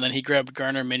Wilson, and then he grabbed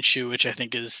Garner Minshew, which I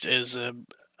think is a,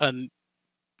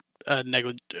 a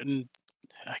neglig-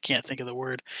 I can't think of the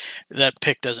word. That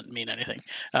pick doesn't mean anything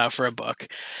for a buck.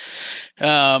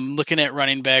 Looking at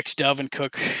running backs, Dalvin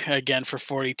Cook again for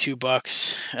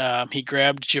 $42. He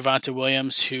grabbed Javonte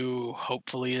Williams, who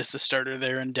hopefully is the starter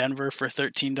there in Denver for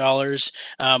 $13.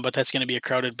 But that's going to be a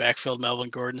crowded backfield. Melvin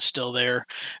Gordon's still there.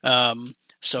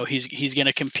 So he's going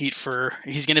to compete for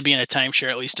he's going to be in a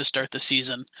timeshare at least to start the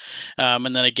season,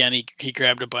 and then again he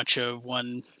grabbed a bunch of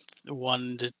one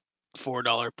to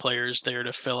 $4 players there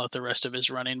to fill out the rest of his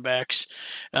running backs.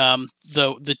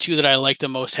 The two that I like the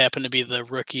most happen to be the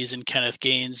rookies and Kenneth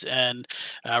Gaines and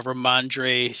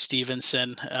Ramondre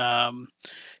Stevenson.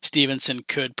 Stevenson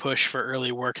could push for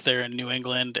early work there in New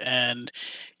England, and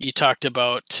you talked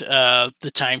about the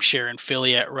timeshare in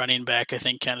Philly at running back. I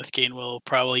think Kenneth Gaines will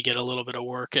probably get a little bit of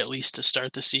work at least to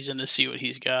start the season to see what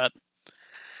he's got.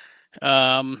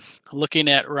 Um, Looking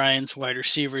at Ryan's wide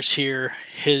receivers here,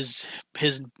 his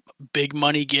big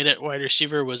money get at wide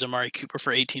receiver was Amari Cooper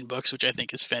for $18, which I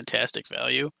think is fantastic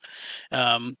value.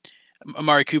 Um,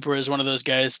 Amari Cooper is one of those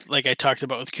guys, like I talked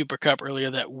about with Cooper Cup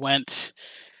earlier, that went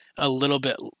a little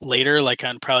bit later, like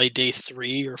on probably day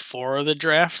 3 or 4 of the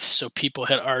draft. So people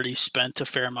had already spent a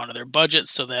fair amount of their budget,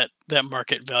 so that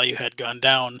market value had gone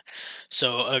down.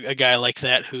 So a guy like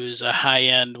that, who's a high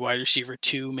end wide receiver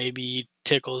 2, maybe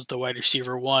tickles the wide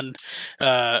receiver 1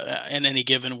 in any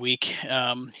given week.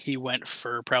 He went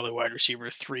for probably wide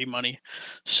receiver 3 money.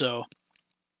 So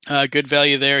good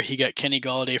value there. He got Kenny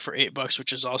Galladay for $8,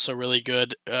 which is also really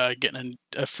good. Getting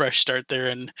a fresh start there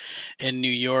in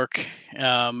New York,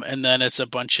 and then it's a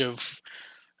bunch of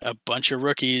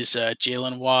rookies.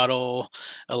 Jalen Waddle,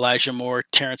 Elijah Moore,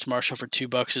 Terrence Marshall for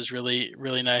 $2 is really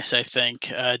really nice. I think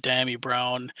Diami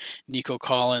Brown, Nico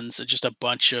Collins, just a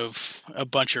bunch of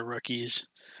rookies.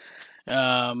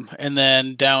 And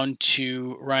then down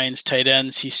to Ryan's tight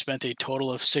ends, he spent a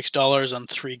total of $6 on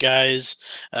 3 guys,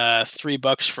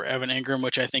 $3 for Evan Ingram,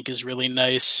 which I think is really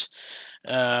nice.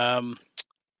 Um,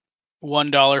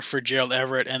 $1 for Gerald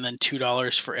Everett, and then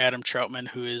 $2 for Adam Troutman,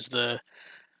 who is the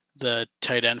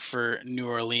tight end for New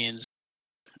Orleans.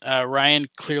 Ryan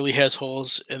clearly has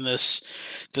holes in this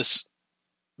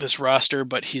this roster,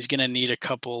 but he's going to need a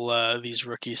couple these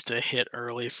rookies to hit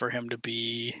early for him to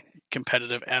be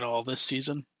competitive at all this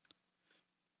season.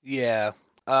 Yeah.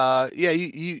 Yeah,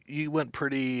 you went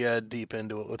pretty deep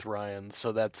into it with Ryan,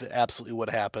 so that's absolutely what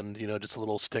happened. Just a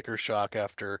little sticker shock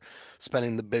after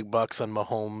spending the big bucks on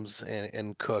Mahomes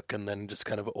and Cook, and then just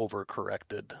kind of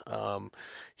overcorrected.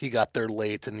 He got there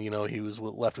late, and he was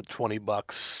left with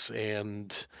 $20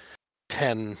 and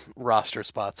 10 roster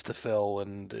spots to fill,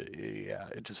 and yeah,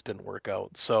 it just didn't work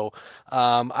out. So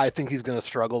I think he's going to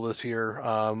struggle this year.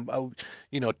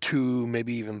 2,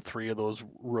 maybe even 3 of those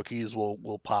rookies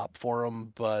will pop for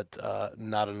him, but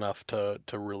not enough to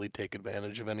really take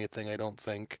advantage of anything, I don't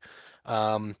think.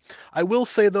 Um, I will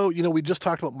say though, we just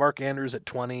talked about Mark Andrews at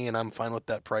 20, and I'm fine with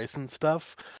that price and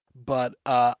stuff. But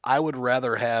I would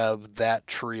rather have that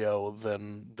trio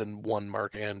than one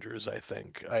Mark Andrews. I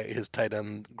think his tight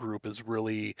end group is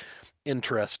really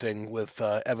interesting with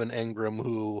Evan Engram,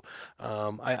 who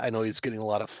I know he's getting a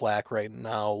lot of flack right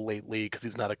now lately because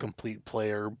he's not a complete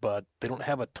player, but they don't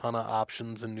have a ton of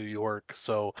options in New York,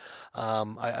 so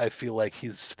I feel like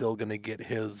he's still going to get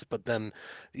his. But then,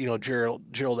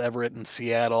 Gerald Everett in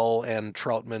Seattle and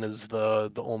Troutman is the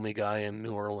only guy in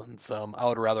New Orleans. I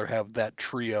would rather have that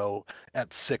trio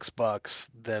at $6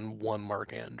 than one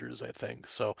Mark Andrews, I think.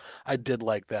 So I did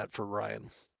like that for Ryan.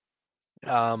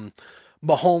 Um,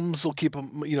 Mahomes will keep him,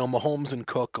 Mahomes and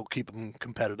Cook will keep him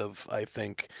competitive, I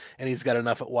think, and he's got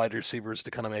enough at wide receivers to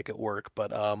kind of make it work.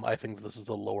 But I think this is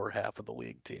the lower half of the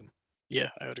league team. Yeah,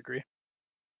 I would agree.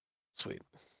 Sweet.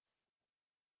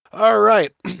 All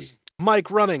right,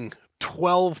 Mike running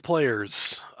 12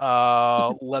 players.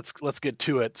 Let's get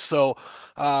to it. So,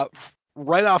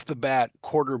 right off the bat,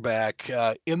 quarterback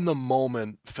in the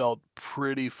moment felt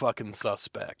pretty fucking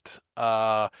suspect.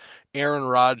 Aaron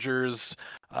Rodgers,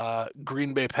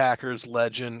 Green Bay Packers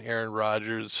legend Aaron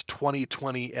Rodgers,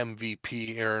 2020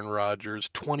 MVP Aaron Rodgers,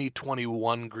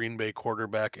 2021 Green Bay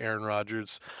quarterback Aaron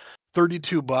Rodgers.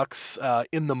 $32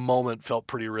 in the moment felt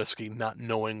pretty risky, not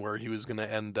knowing where he was going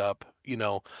to end up,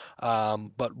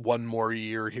 but one more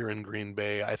year here in Green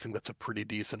Bay, I think that's a pretty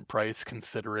decent price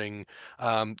considering,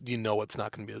 it's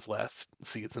not going to be his last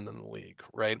season in the league,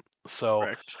 right? So,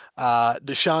 Correct.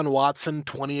 Deshaun Watson,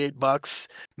 $28.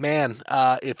 Man,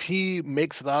 if he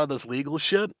makes it out of this legal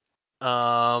shit,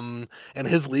 and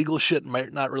his legal shit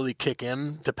might not really kick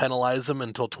in to penalize him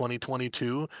until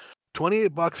 2022.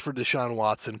 $28 for Deshaun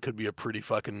Watson could be a pretty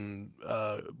fucking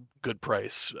good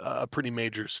price, a pretty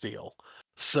major steal.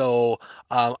 So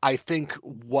I think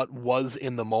what was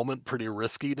in the moment pretty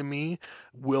risky to me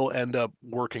will end up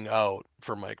working out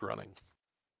for Mike running.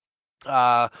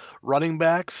 Uh, Running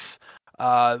backs,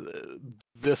 uh,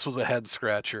 this was a head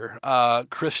scratcher.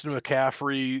 Christian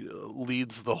McCaffrey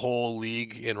leads the whole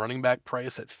league in running back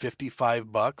price at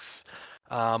 $55.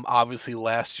 Obviously,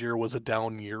 last year was a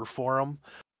down year for him,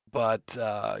 but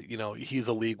he's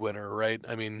a league winner, right?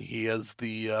 I mean, he has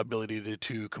the ability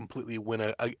to completely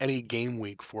win any game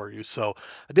week for you. So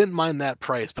I didn't mind that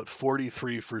price, but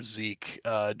 43 for Zeke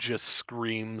just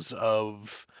screams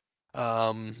of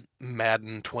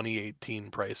Madden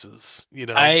 2018 prices,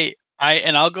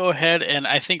 And I'll go ahead and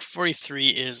I think 43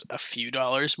 is a few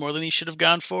dollars more than he should have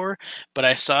gone for, but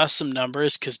I saw some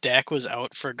numbers because Dak was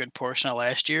out for a good portion of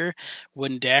last year.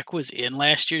 When Dak was in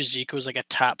last year, Zeke was like a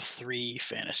top 3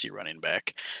 fantasy running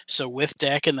back. So with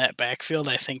Dak in that backfield,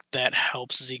 I think that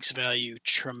helps Zeke's value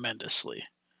tremendously,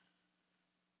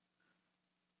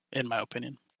 in my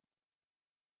opinion.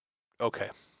 Okay.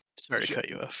 Sorry to cut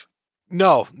you off.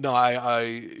 No, no,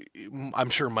 I'm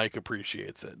sure Mike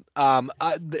appreciates it.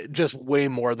 Just way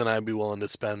more than I'd be willing to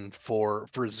spend for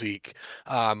Zeke.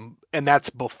 And that's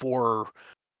before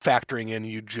factoring in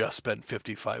you just spent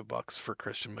 $55 for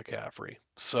Christian McCaffrey. Yeah.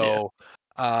 So,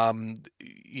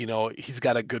 he's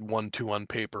got a good 1-2 on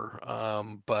paper.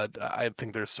 But I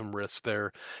think there's some risk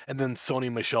there. And then Sony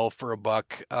Michel for a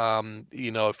buck.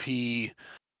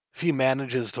 If he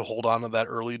manages to hold on to that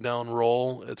early down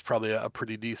roll, it's probably a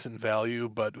pretty decent value,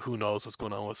 but who knows what's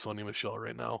going on with Sony Michel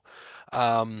right now.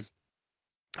 Um,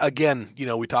 Again,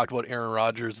 we talked about Aaron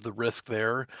Rodgers, the risk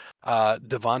there.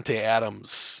 Devonte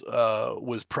Adams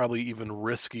was probably even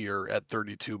riskier at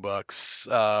 $32.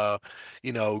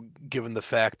 Given the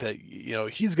fact that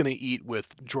he's going to eat with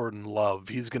Jordan Love,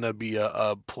 he's going to be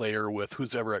a player with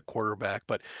who's ever at quarterback,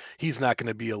 but he's not going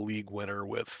to be a league winner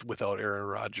without Aaron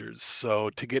Rodgers. So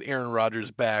to get Aaron Rodgers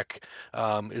back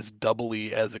is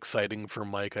doubly as exciting for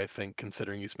Mike, I think,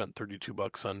 considering he spent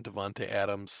 $32 on Devonte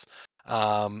Adams.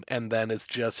 And then it's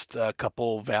just a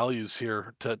couple values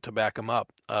here to back them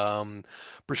up.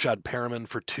 Brashad Perriman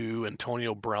for 2,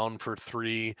 Antonio Brown for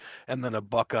 3, and then a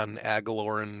buck on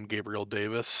Aguilar and Gabriel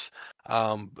Davis.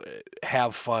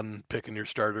 Have fun picking your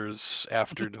starters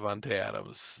after Devonte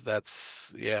Adams.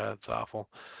 It's awful.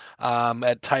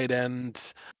 At tight end,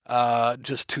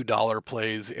 just $2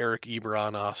 plays, Eric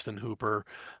Ebron, Austin Hooper.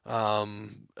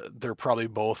 They're probably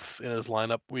both in his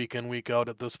lineup week in, week out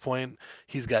at this point.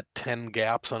 He's got 10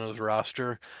 gaps on his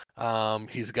roster.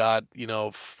 He's got,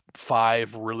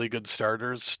 5 really good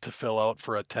starters to fill out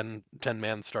for a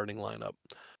 10-man starting lineup.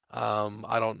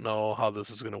 I don't know how this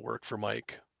is going to work for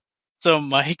Mike. So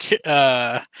Mike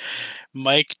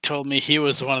told me he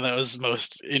was the one that was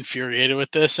most infuriated with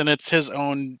this, and it's his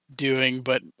own doing.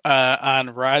 But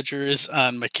on Rodgers,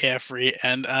 on McCaffrey,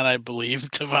 and on I believe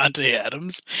Devonte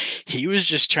Adams, he was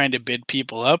just trying to bid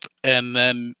people up, and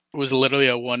then was literally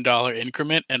a $1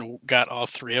 increment and got all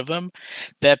 3 of them.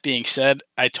 That being said,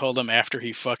 I told him after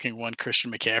he fucking won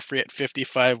Christian McCaffrey at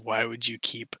 55, why would you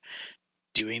keep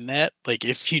doing that? Like,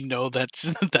 if you know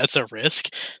that's that's a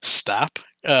risk, stop.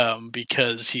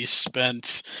 Because he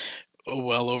spent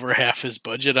well over half his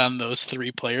budget on those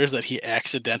 3 players that he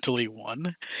accidentally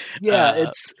won.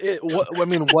 Yeah, what's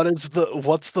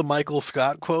the Michael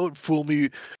Scott quote? Fool me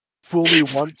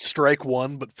once, strike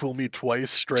one, but fool me twice,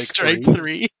 strike Strike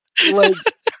three. 3. Like,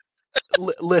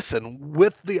 listen,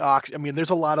 with the auction, I mean,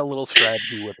 there's a lot of little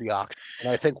strategy with the auction,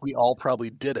 and I think we all probably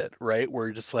did it, right?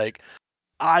 We're just like,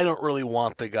 I don't really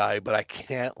want the guy, but I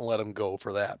can't let him go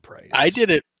for that I price. did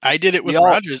it. I did it We with all,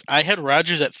 Rogers. I had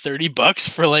Rogers at $30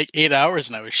 for like 8 hours,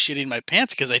 and I was shitting my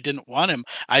pants because I didn't want him.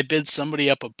 I bid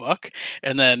somebody up a buck,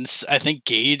 and then I think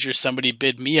Gage or somebody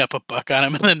bid me up a buck on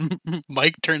him, and then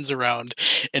Mike turns around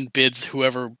and bids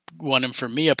whoever won him for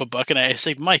me up a buck, and I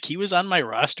say, Mike, he was on my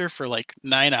roster for like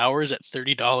 9 hours at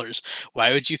 $30.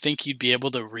 Why would you think you'd be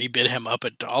able to rebid him up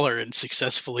 $1 and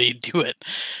successfully do it?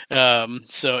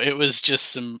 So it was just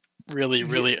some really, Yeah,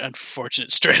 really unfortunate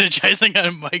strategizing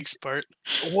on Mike's part.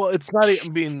 well, it's not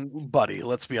even being buddy.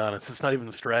 Let's be honest. It's not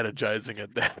even strategizing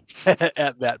at that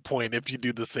at that point if you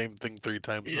do the same thing 3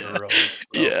 times in a Yeah, row. So,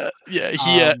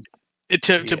 yeah. um,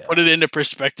 To yeah. put it into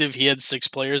perspective, he had 6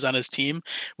 players on his team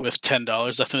with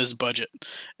 $10 left in his budget.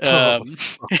 Oh, Um,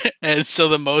 and so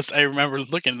the most I remember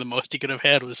looking, the most he could have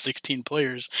had was 16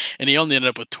 players, and he only ended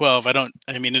up with 12.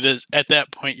 I mean, it is at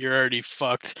that point you're already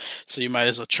fucked, so you might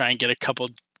as well try and get a couple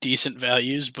decent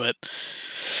values. But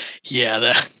yeah,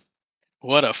 that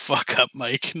what a fuck up,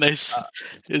 Mike. Nice,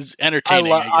 is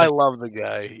entertaining, I I guess. love the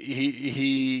guy.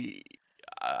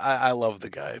 I love the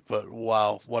guy, but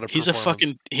wow, what a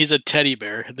performance. He's a teddy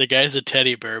bear. The guy's a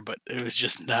teddy bear, but it was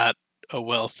just not a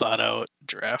well thought out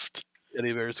draft.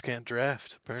 Teddy bears can't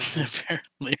draft,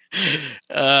 apparently.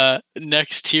 Apparently.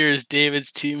 Next here is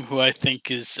David's team, who I think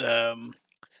is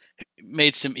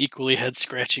made some equally head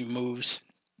scratching moves.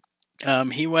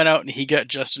 He went out and he got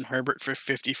Justin Herbert for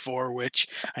 54, which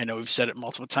I know we've said it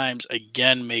multiple times.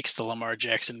 Again, makes the Lamar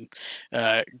Jackson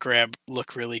grab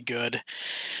look really good.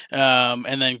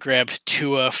 And then grabbed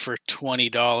Tua for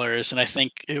 $20. And I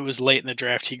think it was late in the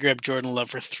draft. He grabbed Jordan Love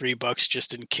for $3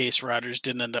 just in case Rodgers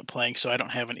didn't end up playing. So I don't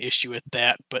have an issue with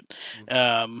that. But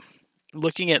um,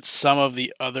 looking at some of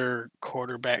the other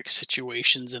quarterback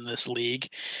situations in this league,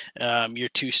 your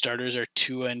two starters are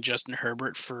Tua and Justin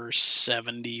Herbert for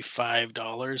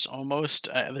 $75 almost.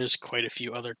 There's quite a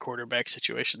few other quarterback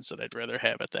situations that I'd rather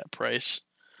have at that price.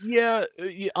 Yeah,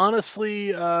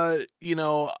 honestly, I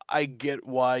get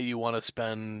why you want to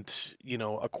spend,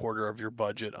 a quarter of your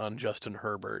budget on Justin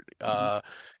Herbert. Mhm.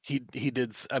 He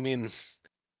did. I mean,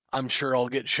 I'm sure I'll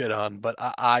get shit on, but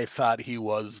I thought he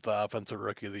was the offensive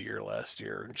rookie of the year last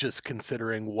year. Just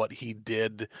considering what he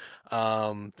did,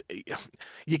 um,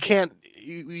 you can't.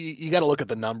 You got to look at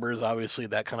the numbers. Obviously,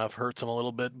 that kind of hurts him a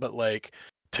little bit, but like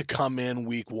to come in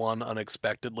week one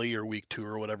unexpectedly or week two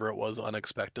or whatever it was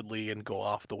unexpectedly and go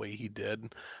off the way he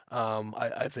did,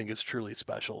 I think is truly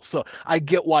special. So I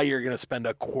get why you're going to spend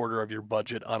a quarter of your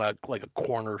budget on a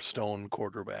cornerstone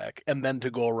quarterback, and then to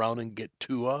go around and get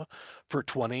Tua for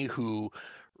 20, who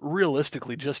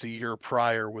realistically just a year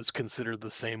prior was considered the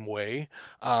same way.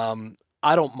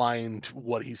 I don't mind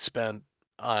what he spent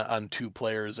on 2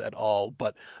 players at all,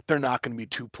 but they're not going to be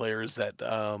 2 players that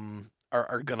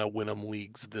are going to win them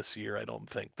leagues this year. I don't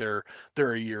think they're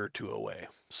a year or two away.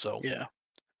 So Yeah.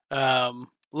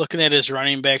 Looking at his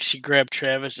running backs, he grabbed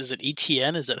Travis. Is it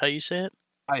ETN? Is that how you say it?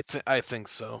 I think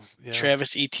so. Yeah.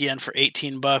 Travis Etienne for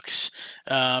 $18,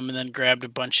 and then grabbed a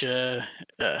bunch of.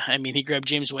 I mean, he grabbed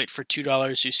James White for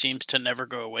 $2, who seems to never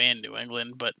go away in New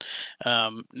England. But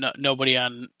nobody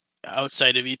on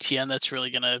outside of Etienne that's really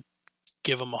gonna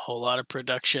give him a whole lot of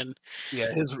production.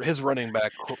 Yeah, his running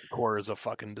back core is a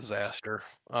fucking disaster.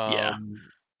 Yeah,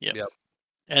 yep. Yeah.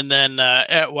 And then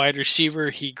at wide receiver,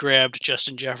 he grabbed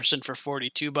Justin Jefferson for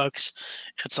 $42.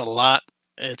 It's a lot.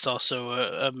 It's also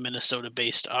a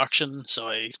Minnesota-based auction, so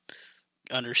I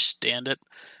understand it.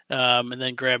 And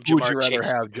then grab Who would you Jamar rather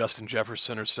Chase have, Justin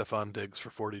Jefferson or Stephon Diggs for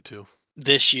 42?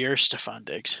 this year. Stephon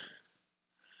Diggs.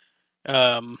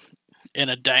 Um, in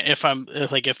a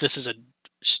if this is a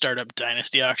startup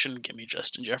dynasty auction, give me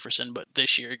Justin Jefferson. But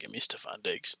this year, give me Stephon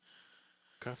Diggs.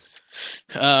 Okay.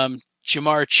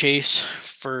 Jamar Chase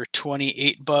for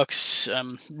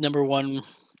 $28. Number one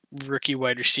rookie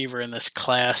wide receiver in this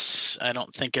class. I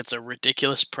don't think it's a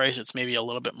ridiculous price. It's maybe a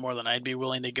little bit more than I'd be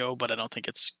willing to go, but I don't think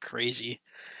it's crazy.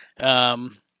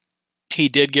 Um, he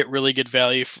did get really good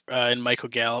value in Michael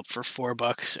Gallup for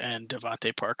 $4 and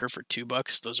Devontae Parker for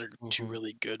 $2. Those are two Hmm.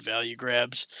 really good value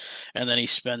grabs. And then he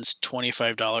spends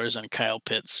 $25 on Kyle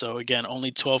Pitts. So again,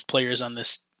 only 12 players on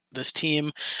this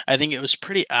team. I think it was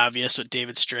pretty obvious what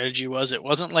David's strategy was. It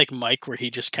wasn't like Mike where he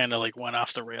just kind of like went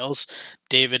off the rails.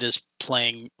 David is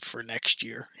playing for next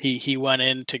year. He went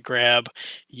in to grab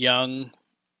young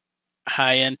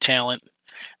high end talent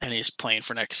and he's playing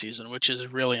for next season, which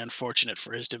is really unfortunate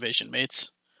for his division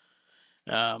mates.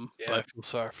 Yeah, I But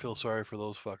feel sorry for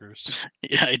those fuckers.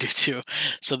 yeah, I do too.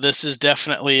 So this is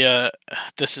definitely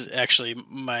this is actually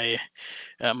my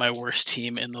worst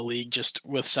team in the league, just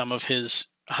with some of his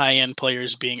high end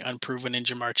players being unproven in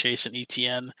Jamar Chase and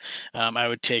ETN. I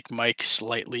would take Mike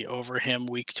slightly over him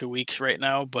week to week right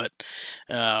now, but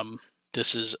um,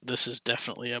 this is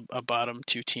definitely a bottom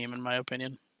two team in my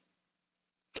opinion.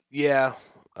 Yeah,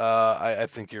 I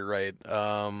think you're right.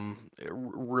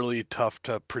 Really tough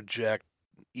to project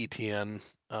ETN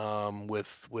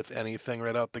with anything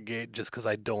right out the gate, just because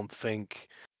I don't think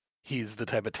he's the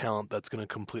type of talent that's going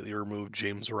to completely remove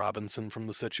James Robinson from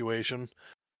the situation.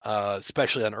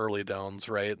 especially on early downs,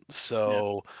 right? Yeah.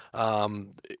 So,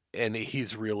 and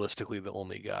he's realistically the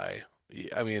only guy.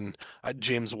 I mean,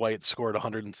 James White scored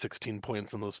 116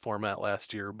 points in this format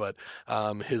last year, but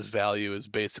his value is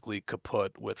basically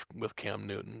kaput with Cam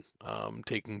Newton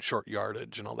taking short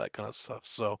yardage and all that kind of stuff.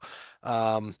 So,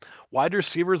 um, wide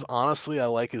receivers, honestly, I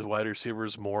like his wide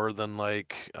receivers more than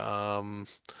like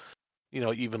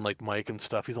even like Mike and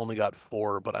stuff. He's only got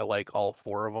four, but I like all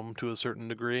four of them to a certain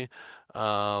degree.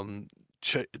 Um,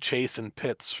 Chase and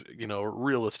Pitts,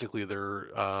 realistically, they're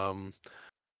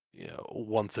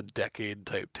once a decade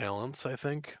type talents, I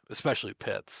think, especially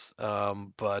Pitts.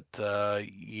 But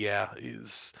yeah,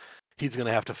 he's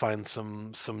gonna have to find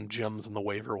some gems in the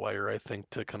waiver wire, I think,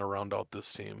 to kind of round out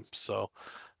this team. So,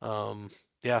 um,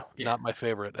 yeah, Yeah. not my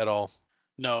favorite at all.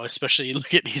 No, especially you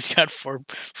look at he's got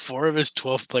four of his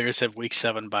 12 players have week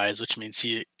 7 buys, which means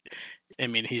he's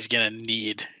gonna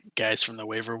need guys from the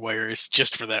waiver wires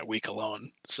just for that week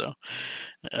alone. So,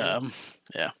 Yep. um,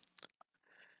 yeah.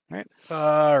 All right.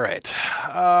 All right.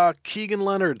 Keegan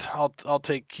Leonard. I'll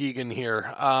take Keegan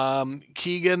here.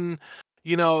 Keegan,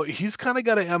 he's kind of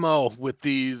got an MO with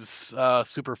these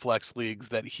super flex leagues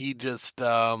that he just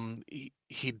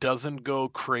he doesn't go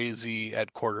crazy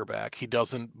at quarterback. He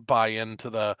doesn't buy into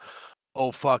the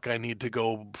oh fuck, I need to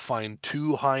go find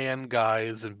two high end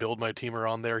guys and build my team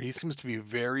around there. He seems to be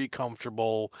very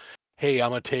comfortable. Hey,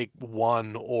 I'm gonna take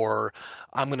one, or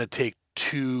I'm gonna take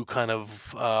two kind of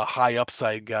high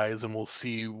upside guys, and we'll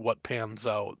see what pans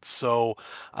out. So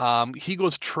he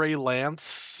goes Trey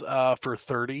Lance for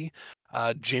 30.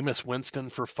 Jameis Winston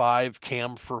for 5,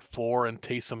 Cam for 4, and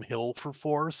Taysom Hill for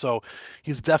 4. So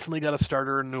he's definitely got a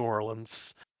starter in New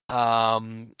Orleans.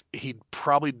 He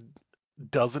probably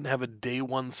doesn't have a day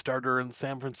one starter in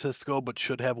San Francisco, but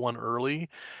should have one early.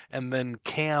 And then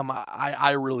Cam,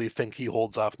 I really think he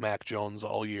holds off Mac Jones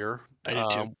all year. I do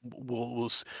too.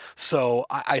 So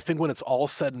I think when it's all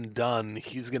said and done,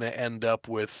 he's going to end up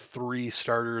with 3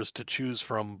 starters to choose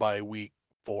from by week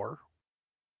 4.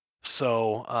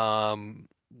 So,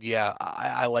 yeah,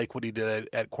 I like what he did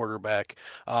at quarterback.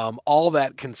 All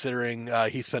that considering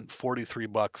he spent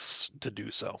 $43 to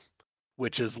do so,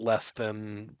 which is less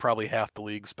than probably half the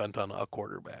league spent on a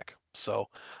quarterback. So,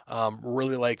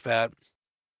 really like that.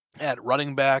 At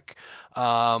running back,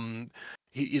 um,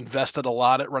 he invested a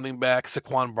lot at running back.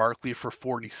 Saquon Barkley for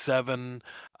 47,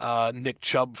 Nick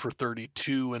Chubb for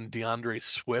 32, and DeAndre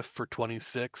Swift for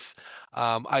 26.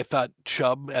 I thought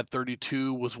Chubb at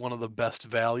 32 was one of the best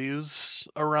values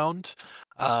around.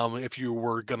 If you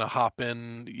were gonna hop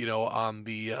in, on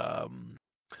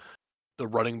the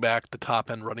running back, the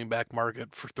top end running back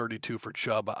market for 32 for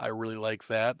Chubb. I really like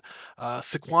that.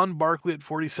 Saquon Barkley at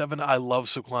 47. I love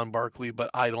Saquon Barkley, but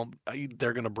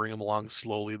they're going to bring him along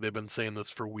slowly. They've been saying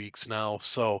this for weeks now.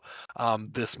 So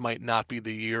this might not be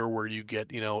the year where you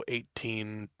get,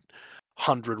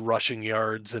 1,800 rushing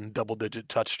yards and double digit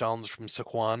touchdowns from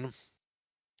Saquon.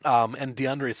 And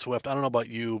DeAndre Swift, I don't know about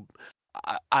you.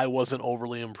 I wasn't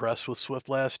overly impressed with Swift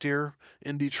last year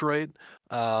in Detroit.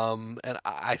 And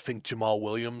I think Jamal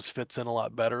Williams fits in a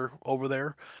lot better over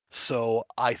there. So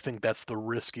I think that's the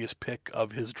riskiest pick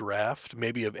of his draft,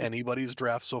 maybe of anybody's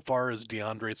draft so far, is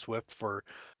DeAndre Swift for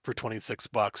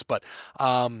 $26. But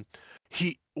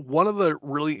one of the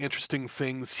really interesting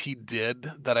things he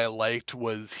did that I liked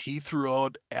was he threw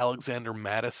out Alexander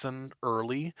Madison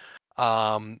early,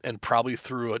 and probably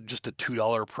threw just a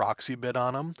 $2 proxy bid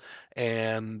on him,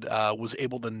 and was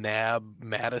able to nab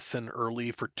Madison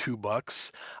early for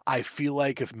 $2. I feel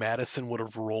like if Madison would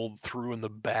have rolled through in the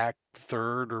back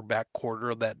third or back quarter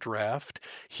of that draft,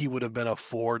 he would have been a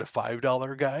 $4 to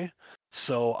 $5 guy.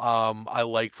 So I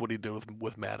liked what he did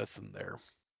with Madison there.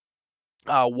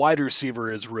 Wide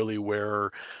receiver is really where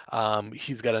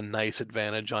he's got a nice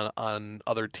advantage on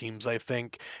other teams, I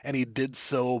think, and he did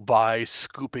so by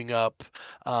scooping up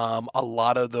a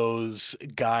lot of those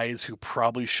guys who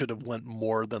probably should have went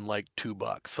more than like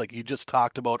 $2. Like you just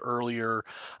talked about earlier,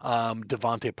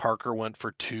 Devontae Parker went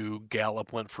for 2,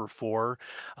 Gallup went for 4.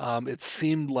 It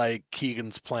seemed like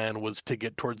Keegan's plan was to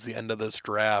get towards the end of this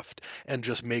draft and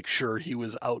just make sure he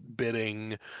was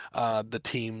outbidding the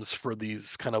teams for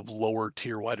these kind of lower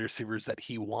tier wide receivers that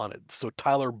he wanted. So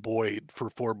Tyler Boyd for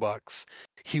 $4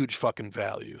 huge fucking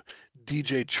value.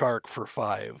 DJ Chark for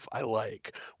 5, I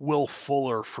like. Will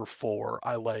Fuller for 4,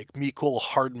 I like. Mecole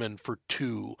Hardman for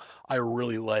 2, I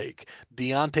really like.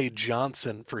 Deontay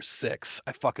Johnson for 6,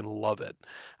 I fucking love it.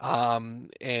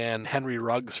 And Henry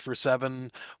Ruggs for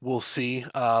 7, we'll see.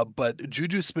 But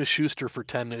Juju Smith-Schuster for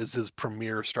 10 is his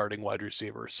premier starting wide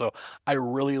receiver. So I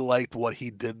really liked what he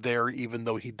did there, even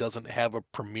though he doesn't have a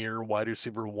premier wide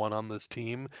receiver 1 on this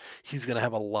team. He's going to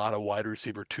have a lot of wide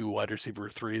receiver 2, wide receiver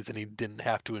 3s, and he didn't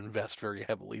have to invest very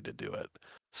heavily to do it.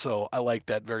 So I like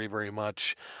that very, very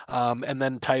much. And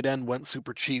then tight end went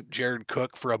super cheap. Jared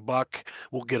Cook for $1.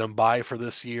 We'll get him by for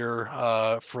this year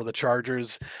for the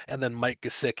Chargers. And then Mike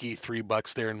Gesicki,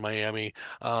 $3 there in Miami.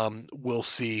 We'll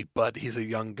see, but he's a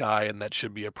young guy, and that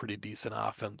should be a pretty decent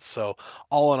offense. So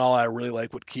all in all, I really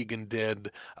like what Keegan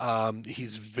did.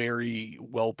 He's very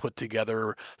well put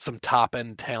together, some top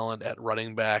end talent at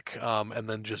running back, and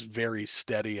then just very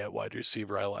steady at wide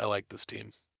receiver. I like this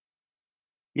team.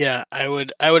 Yeah, I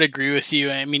would agree with you.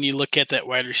 I mean, you look at that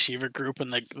wide receiver group,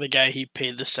 and the guy he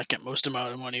paid the second most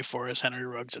amount of money for is Henry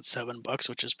Ruggs at $7,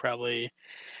 which is probably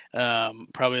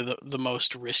the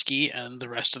most risky, and the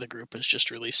rest of the group is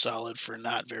just really solid for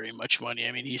not very much money.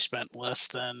 I mean, he spent less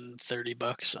than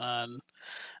 $30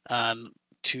 on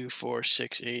two, four,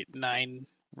 six, eight, nine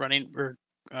running or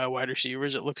wide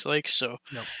receivers. It looks like so.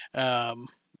 Yep.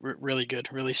 Really good,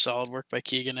 really solid work by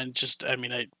Keegan, and just I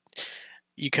mean, I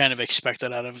you kind of expect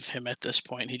that out of him at this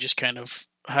point. He just kind of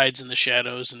hides in the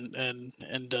shadows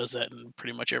and does that in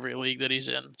pretty much every league that he's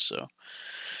in. So,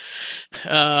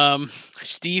 um,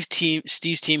 Steve's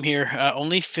team here.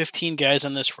 Only 15 guys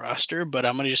on this roster, but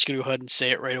I'm gonna just go ahead and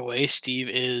say it right away. Steve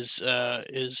is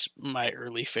my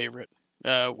early favorite,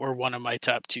 or one of my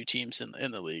top two teams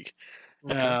in the league.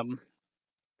 Okay. Um,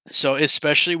 so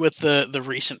especially with the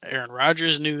recent Aaron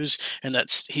Rodgers news and that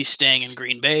he's staying in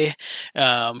Green Bay,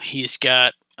 he's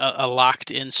got a locked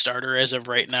in starter as of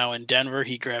right now in Denver.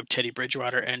 He grabbed Teddy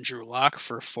Bridgewater and Drew Lock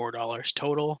for $4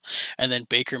 total, and then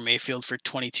Baker Mayfield for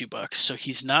 $22. So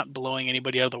he's not blowing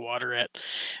anybody out of the water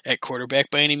at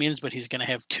quarterback by any means, but he's going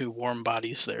to have two warm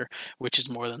bodies there, which is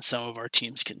more than some of our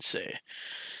teams can say.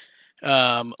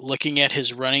 Looking at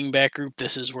his running back group,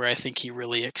 this is where I think he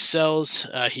really excels.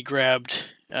 He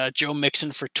grabbed Joe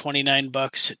Mixon for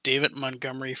 $29, David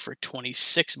Montgomery for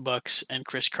 $26, and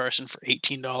Chris Carson for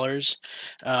 $18.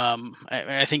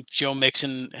 I think Joe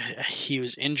Mixon, he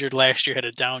was injured last year, had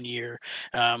a down year.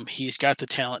 He's got the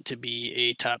talent to be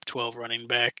a top 12 running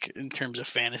back in terms of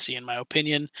fantasy, in my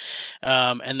opinion.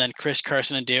 And then Chris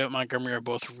Carson and David Montgomery are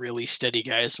both really steady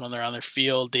guys when they're on their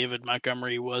field. David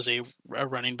Montgomery was a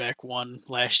running back 1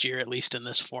 last year, at least in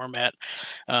this format.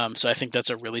 So I think that's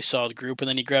a really solid group. And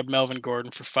then he grabbed Melvin Gordon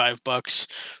for $5,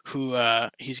 who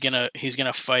he's gonna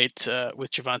fight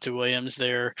with Javonte Williams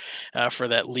there for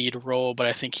that lead role. But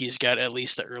I think he's got at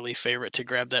least the early favorite to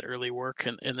grab that early work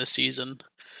in the season.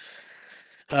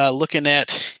 Looking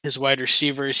at his wide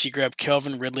receivers, he grabbed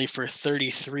Kelvin Ridley for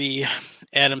 33,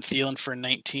 Adam Thielen for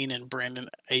 19, and Brandon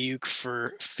Ayuk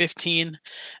for 15.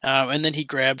 And then he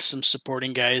grabbed some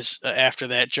supporting guys after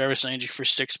that. Jarvis Landry for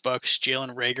 $6,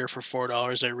 Jalen Rager for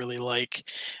 $4. I really like.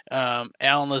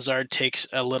 Alan Lazard takes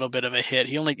a little bit of a hit.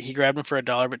 He grabbed him for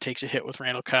 $1, but takes a hit with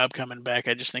Randall Cobb coming back.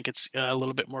 I just think it's a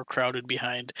little bit more crowded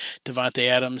behind Devontae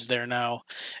Adams there now.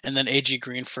 And then AG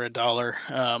Green for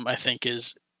 $1, I think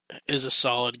is a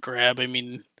solid grab. I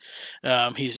mean,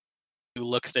 he's you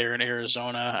look there in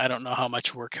Arizona. I don't know how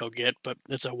much work he'll get, but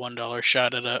it's a $1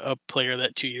 shot at a player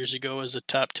that 2 years ago was a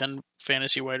top 10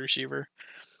 fantasy wide receiver.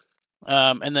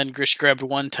 And then Grish grabbed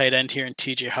one tight end here in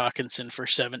TJ Hawkinson for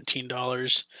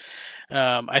 $17.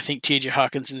 I think TJ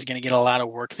Hawkinson is going to get a lot of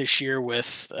work this year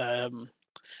with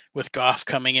Goff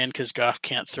coming in because Goff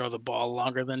can't throw the ball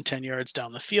longer than 10 yards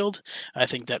down the field. I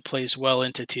think that plays well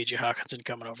into TJ Hawkinson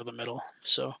coming over the middle.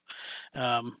 So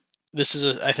this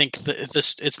is I think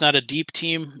this it's not a deep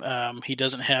team. He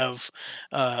doesn't have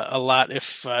a lot.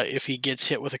 If he gets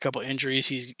hit with a couple injuries,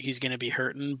 he's going to be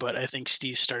hurting. But I think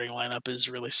Steve's starting lineup is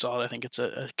really solid. I think it's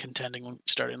a contending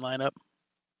starting lineup.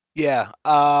 Yeah.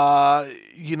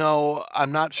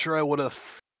 I'm not sure I would have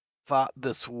thought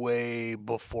this way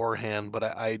beforehand, but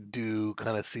I do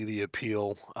kind of see the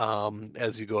appeal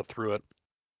as you go through it.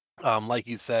 Like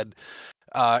you said,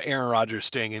 Aaron Rodgers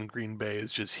staying in Green Bay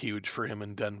is just huge for him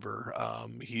in Denver.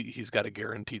 He's got a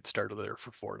guaranteed starter there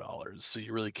for $4, so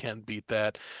you really can't beat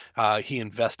that. He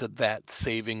invested that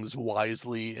savings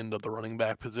wisely into the running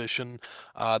back position.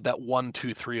 That 1,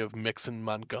 2, 3 of Mixon,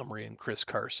 Montgomery, and Chris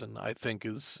Carson, I think,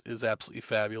 is absolutely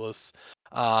fabulous.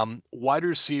 Wide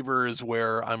receiver is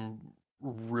where I'm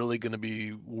really going to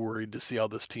be worried to see how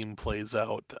this team plays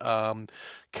out.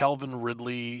 Calvin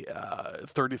Ridley,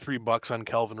 $33 on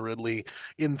Calvin Ridley.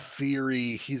 In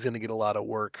theory, he's going to get a lot of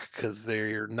work because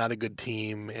they're not a good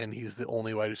team, and he's the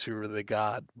only wide receiver they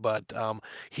got. But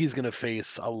he's going to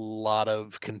face a lot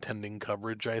of contending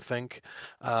coverage, I think.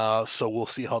 So we'll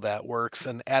see how that works.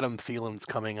 And Adam Thielen's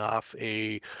coming off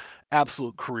a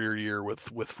absolute career year with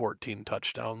 14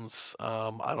 touchdowns.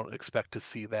 I don't expect to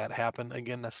see that happen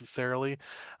again necessarily.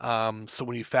 So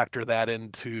when you factor that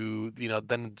into,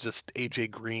 then just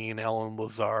AJ Green, Alan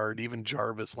Lazard, even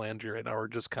Jarvis Landry right now are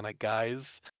just kind of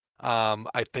guys.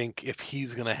 I think if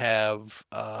he's going to have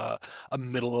a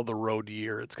middle of the road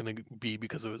year, it's going to be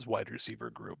because of his wide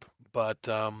receiver group. But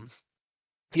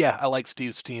yeah, I like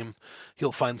Steve's team.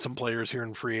 He'll find some players here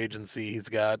in free agency. He's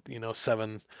got,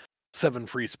 seven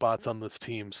free spots on this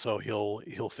team, so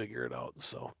he'll figure it out.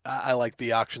 So I like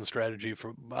the auction strategy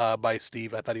for by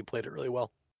Steve. I thought he played it really well.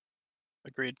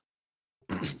 Agreed.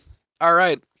 All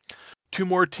right, two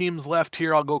more teams left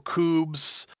here. I'll go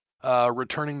Cougs,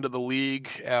 returning to the league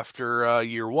after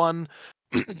year one.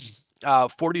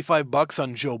 $45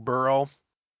 on Joe Burrow.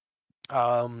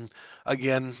 Um,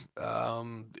 again,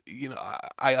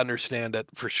 I understand it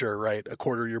for sure, right? A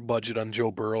quarter of your budget on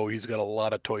Joe Burrow. He's got a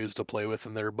lot of toys to play with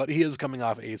in there, but he is coming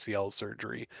off ACL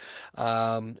surgery.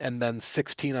 And then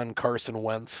 16 on Carson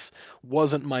Wentz.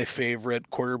 Wasn't my favorite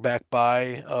quarterback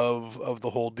buy of the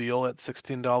whole deal at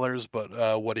 $16,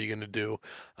 but what are you going to do?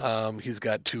 He's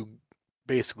got two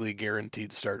basically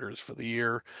guaranteed starters for the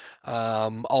year.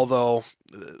 Although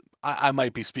I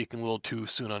might be speaking a little too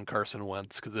soon on Carson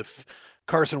Wentz because if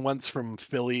Carson Wentz from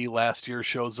Philly last year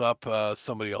shows up,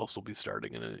 somebody else will be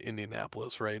starting in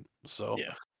Indianapolis, right? So,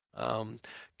 Yeah. um,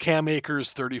 Cam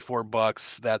Akers,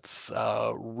 $34. That's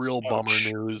real bummer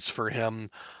Ouch. news for him.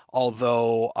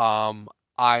 Although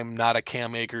I'm not a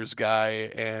Cam Akers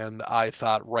guy, and I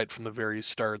thought right from the very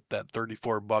start that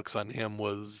 $34 on him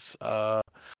was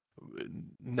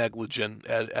negligent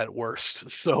at worst.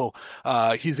 So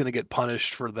he's going to get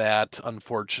punished for that.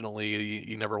 Unfortunately,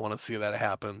 you never want to see that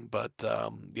happen. But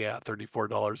yeah,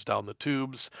 $34 down the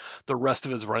tubes. The rest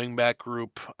of his running back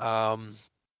group.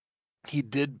 He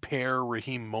did pair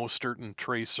Raheem Mostert and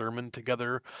Trey Sermon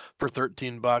together for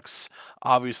 $13.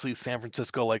 Obviously, San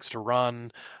Francisco likes to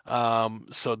run,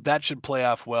 so that should play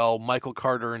off well. Michael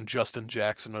Carter and Justin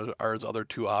Jackson are his other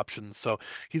two options. So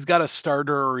he's got a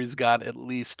starter, or he's got at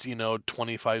least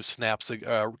 25 snaps,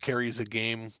 carries a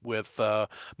game with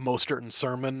Mostert and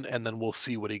Sermon, and then we'll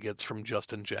see what he gets from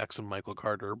Justin Jackson, Michael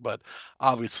Carter. But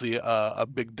obviously, a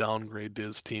big downgrade to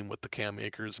his team with the Cam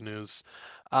Akers news.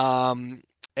 Um,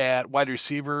 at wide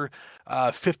receiver,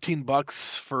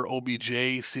 $15 for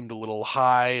OBJ seemed a little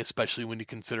high, especially when you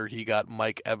consider he got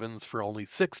Mike Evans for only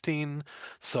 16.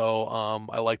 So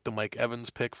I like the Mike Evans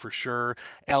pick for sure.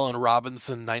 Allen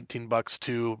Robinson, $19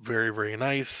 too, very very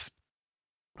nice.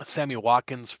 Sammy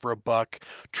Watkins for $1,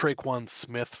 Traquan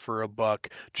Smith for $1,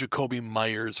 Jacoby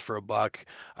Myers for $1.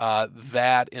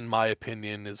 That, in my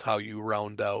opinion, is how you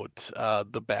round out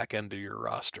the back end of your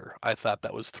roster. I thought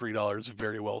that was $3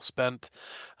 very well spent.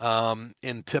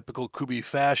 In typical Kubi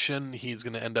fashion, he's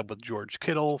going to end up with George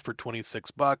Kittle for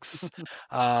 $26,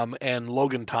 and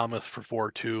Logan Thomas for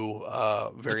 4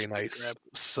 That's very a good nice. grab.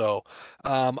 So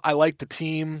I like the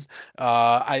team.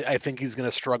 I think he's going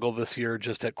to struggle this year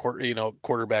just at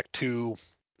quarterback two.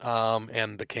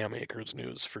 And the Cam Akers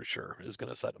news for sure is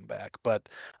going to set him back. But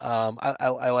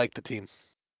I like the team.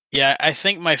 Yeah, I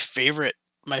think my favorite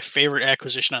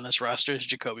acquisition on this roster is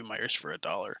Jacoby Myers for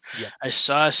 $1. Yep. I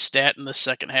saw a stat in the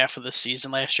second half of the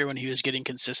season last year when he was getting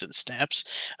consistent snaps.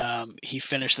 He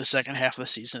finished the second half of the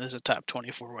season as a top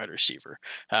 24 wide receiver,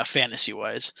 fantasy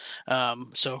wise.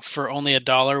 So for only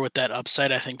 $1 with that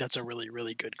upside, I think that's a really,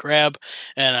 really good grab.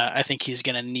 And I think he's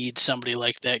going to need somebody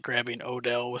like that grabbing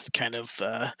Odell with kind of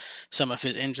some of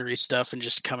his injury stuff and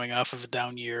just coming off of a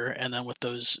down year. And then with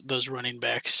those running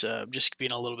backs just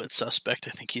being a little bit suspect,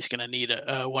 I think he's going to need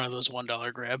one of those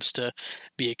 $1 grabs to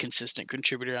be a consistent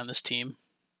contributor on this team.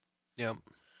 Yep.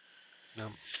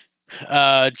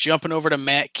 Yep. Jumping over to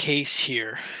Matt Case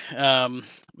here.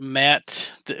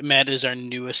 Matt is our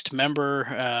newest member,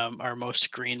 our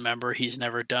most green member. He's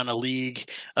never done a league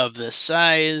of this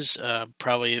size,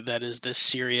 probably that is this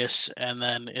serious, and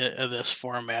then this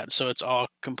format. So it's all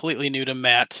completely new to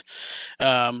Matt.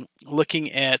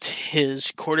 Looking at his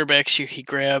quarterbacks here, he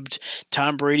grabbed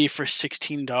Tom Brady for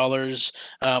 $16.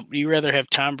 Would you rather have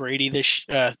Tom Brady for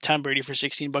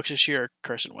 $16 this year or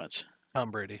Carson Wentz?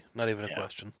 Tom Brady, not even a Yeah.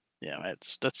 question. Yeah,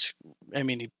 that's. I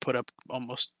mean, he put up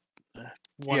almost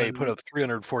one Yeah, he put and up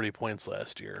 340 points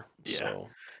last year. yeah, So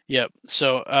Yep.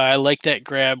 So I like that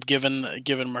grab given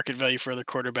market value for other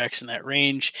quarterbacks in that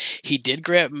range. He did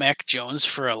grab Mac Jones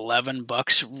for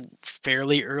 $11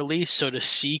 fairly early. So to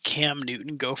see Cam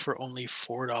Newton go for only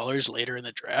 $4 later in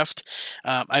the draft,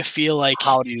 I feel like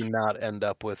How do you not end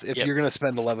up with, if yep. you're going to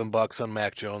spend $11 on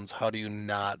Mac Jones, how do you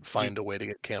not You, find a way to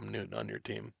get Cam Newton on your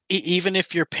team? even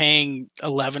if you're paying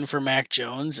 11 for Mac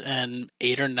Jones and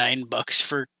 $8 or $9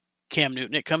 for Cam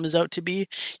Newton, it comes out to be,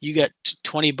 you got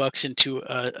 $20 into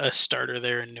a starter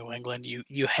there in New England.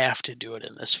 You have to do it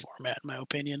in this format, in my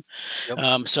opinion. Yep.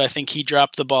 So I think he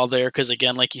dropped the ball there because,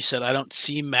 again, like you said, I don't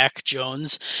see Mac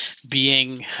Jones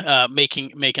being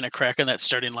making a crack on that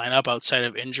starting lineup outside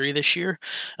of injury this year.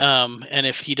 And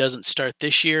if he doesn't start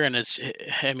this year, and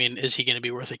I mean, is he going to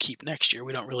be worth a keep next year?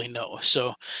 We don't really know.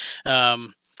 So.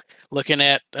 Um, looking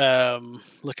at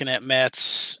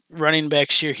Matt's running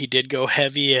backs here, he did go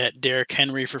heavy at Derrick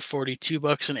Henry for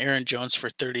 $42 and Aaron Jones for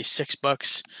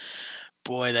 $36.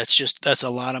 Boy, that's a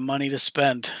lot of money to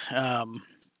spend.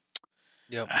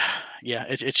 Yep. Yeah,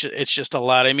 it's just a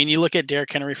lot. I mean, you look at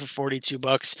Derrick Henry for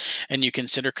 $42, and you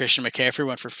consider Christian McCaffrey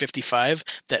went for 55.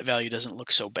 That value doesn't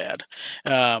look so bad.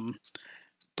 Um,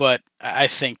 but I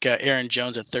think Aaron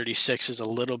Jones at 36 is a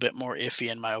little bit more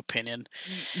iffy in my opinion.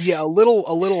 Yeah, a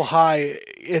little high.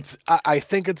 I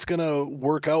think it's gonna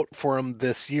work out for him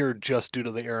this year just due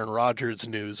to the Aaron Rodgers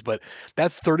news, but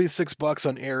that's $36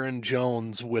 on Aaron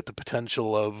Jones with the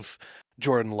potential of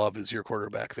Jordan Love as your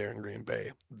quarterback there in Green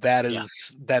Bay. That Yeah,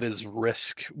 is that is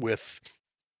risk with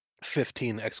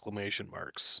 15 exclamation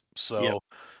marks. yep. So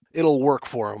it'll work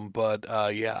for him, but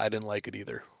yeah, I didn't like it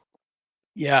either.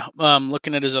 Yeah,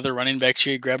 looking at his other running backs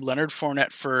here, he grabbed Leonard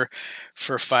Fournette for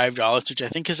 $5, which I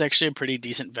think is actually a pretty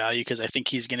decent value because I think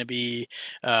he's going to be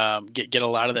get a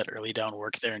lot of that early down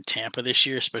work there in Tampa this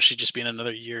year, especially just being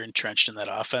another year entrenched in that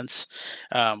offense.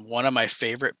 One of my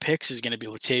favorite picks is going to be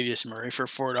Latavius Murray for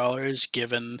 $4,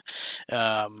 given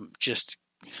just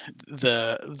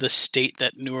the state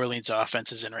that New Orleans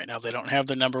offense is in right now. They don't have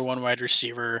the number one wide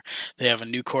receiver. They have a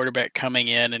new quarterback coming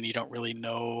in, and you don't really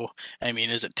know. I mean,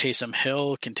 is it Taysom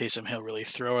Hill? Can Taysom Hill really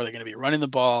throw? Are they going to be running the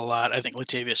ball a lot? I think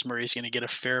Latavius Murray is going to get a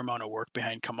fair amount of work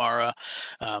behind Kamara.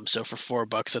 So for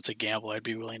 $4, that's a gamble I'd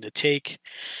be willing to take.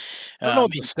 I don't know Um,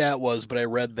 what the stat was, but I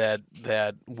read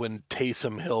that when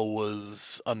Taysom Hill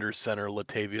was under center,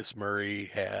 Latavius Murray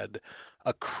had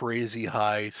a crazy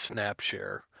high snap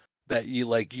share that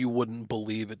you wouldn't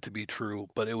believe it to be true,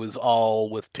 but it was all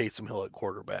with Taysom Hill at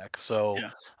quarterback. So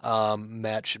yeah,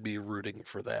 Matt should be rooting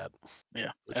for that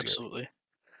yeah, this year. absolutely.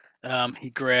 He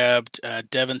grabbed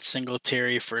Devin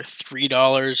Singletary for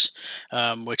 $3,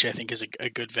 which I think is a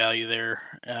good value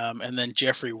there. And then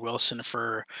Jeffrey Wilson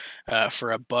for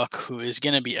 $1, who is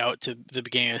going to be out to the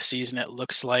beginning of the season. It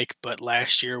looks like, but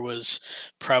last year was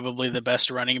probably the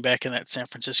best running back in that San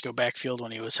Francisco backfield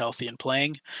when he was healthy and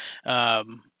playing.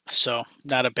 So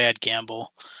not a bad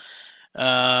gamble.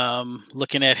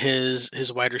 Looking at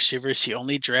his wide receivers, he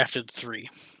only drafted three,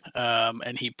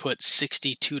 and he put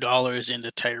 $62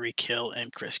 into Tyreek Hill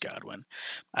and Chris Godwin.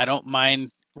 I don't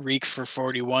mind Reek for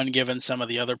 41, given some of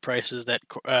the other prices that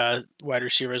wide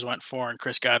receivers went for, and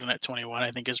Chris Godwin at 21,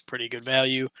 I think is pretty good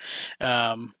value.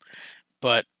 Um,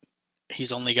 but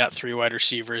he's only got three wide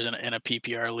receivers in a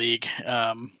PPR league.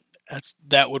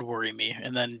 That would worry me.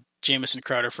 And then Jamison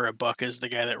Crowder for $1 is the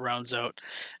guy that rounds out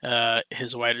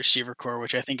his wide receiver core,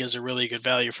 which I think is a really good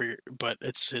value but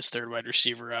it's his third wide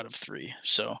receiver out of three.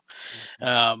 So,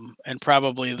 Mhm. and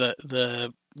probably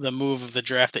the move of the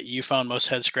draft that you found most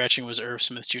head scratching was Irv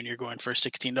Smith Jr. going for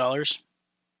 $16.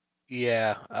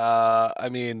 Yeah, I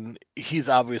mean, he's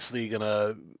obviously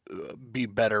gonna be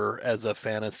better as a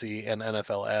fantasy and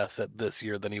NFL asset this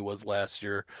year than he was last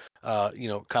year.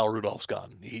 Kyle Rudolph's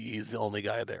gone. He's the only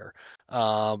guy there.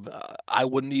 I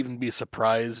wouldn't even be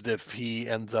surprised if he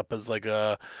ends up as like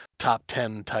a top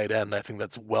 10 tight end. I think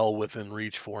that's well within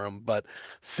reach for him. But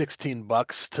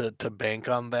 $16 to bank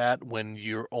on that when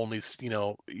you only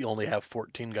have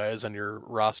 14 guys on your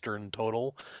roster in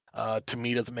total, to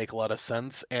me doesn't make a lot of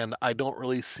sense, and I don't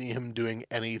really see him doing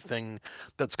anything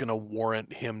that's going to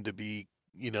warrant him to be,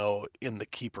 in the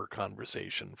keeper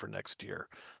conversation for next year.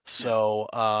 Yeah, So,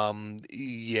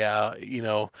 yeah,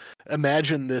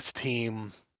 imagine this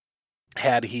team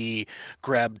had he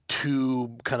grabbed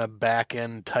two kind of back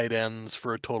end tight ends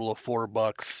for a total of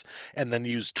 $4 and then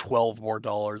used 12 more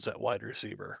dollars at wide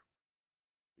receiver.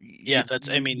 yeah. You That's.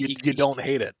 I you mean, you, you don't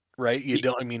hate it, right? You he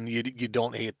don't. I mean, you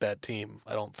don't hate that team.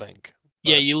 I don't think.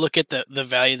 Yeah, But you look at the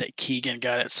value that Keegan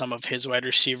got at some of his wide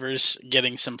receivers,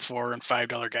 getting some $4 and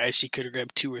 $5 guys. He could have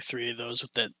grabbed two or three of those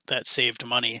with that saved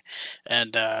money,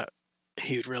 and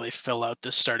he would really fill out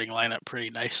this starting lineup pretty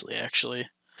nicely, actually.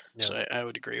 Yeah. So I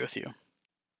would agree with you.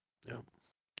 Yeah.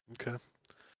 Okay.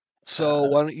 So Uh,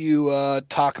 why don't you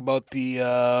talk about the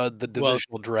well,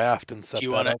 divisional draft and do set you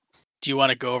that want to up? do you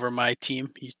want to go over my team?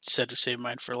 You said to save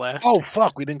mine for last. Oh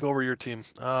fuck, we didn't go over your team.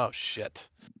 Oh shit.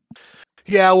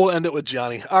 Yeah, we'll end it with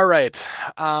Johnny. All right.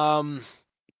 Um,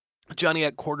 Johnny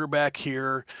at quarterback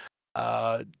here.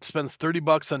 Spends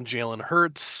 $30 on Jalen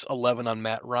Hurts, 11 on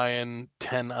Matt Ryan,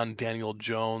 10 on Daniel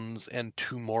Jones, and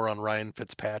 2 more on Ryan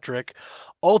Fitzpatrick.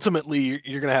 Ultimately,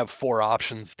 you're going to have 4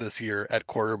 options this year at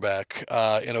quarterback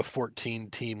in a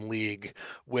 14-team league,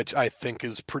 which I think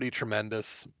is pretty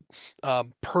tremendous.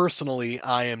 Personally,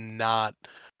 I am not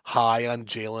high on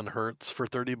Jalen Hurts for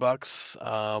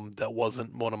 $30. That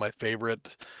wasn't one of my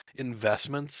favorite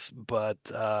investments, but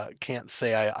can't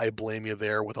say I blame you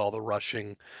there with all the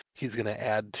rushing he's going to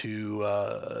add to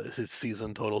his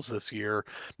season totals this year.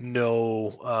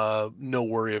 No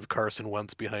worry of Carson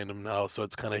Wentz behind him now, so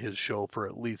it's kind of his show for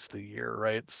at least the year,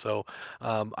 right? So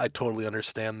I totally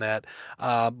understand that.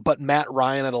 But Matt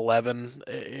Ryan at 11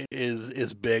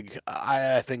 is big.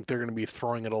 I think they're going to be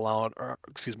throwing it around, or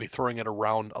excuse me, throwing it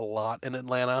around a lot in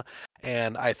Atlanta,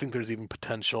 and I think there's even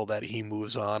potential that he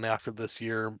moves on after this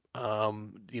year.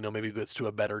 Maybe gets to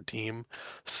a better team.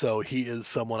 So he is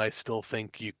someone I still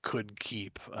think you could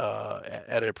keep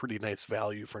at a pretty nice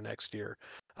value for next year.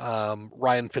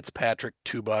 Ryan Fitzpatrick,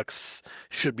 $2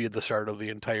 should be the start of the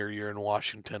entire year in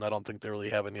Washington. I don't think they really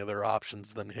have any other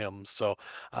options than him. So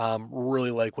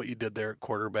really like what you did there at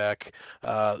quarterback.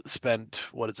 Spent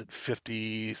what is it,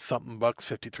 50 something bucks,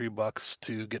 $53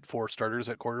 to get 4 starters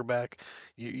at quarterback.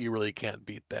 You really can't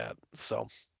beat that. So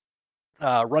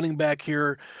running back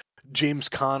here, James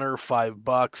Conner,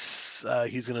 $5.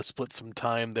 He's going to split some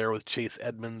time there with Chase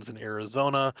Edmonds in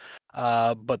Arizona.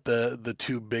 But the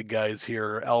two big guys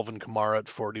here, Alvin Kamara at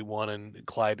 41 and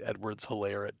Clyde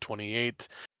Edwards-Helaire at 28.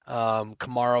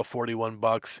 Kamara,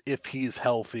 $41 if he's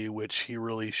healthy, which he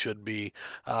really should be,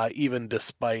 even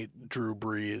despite Drew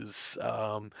Brees.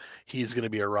 He's going to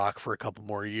be a rock for a couple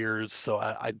more years, so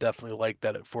I definitely like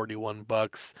that at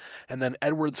 $41. And then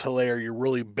Edwards Hilaire, you're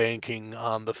really banking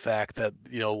on the fact that,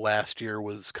 last year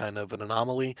was kind of an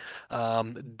anomaly.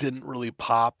 Didn't really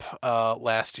pop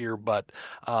last year, but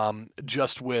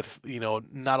just with,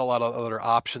 not a lot of other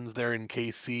options there in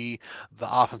KC, the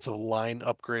offensive line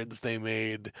upgrades they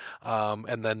made,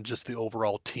 and then just the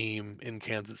overall team in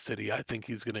Kansas City, I think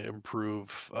he's going to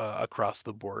improve across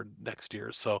the board next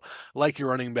year. So, like your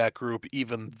running back group,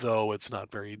 even though it's not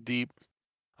very deep.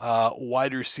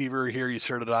 Wide receiver here, you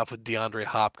started off with DeAndre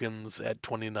Hopkins at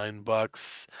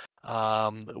 $29,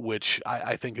 which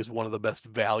I think is one of the best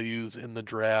values in the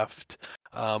draft.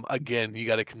 Again, you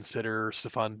got to consider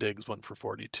Stephon Diggs went for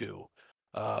 42.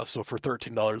 So for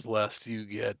 $13 less, you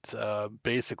get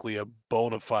basically a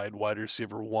bona fide wide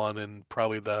receiver one and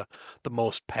probably the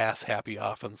most pass happy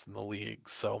offense in the league.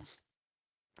 So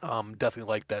definitely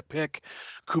like that pick.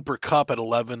 Cooper Kupp at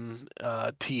 11,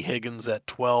 T. Higgins at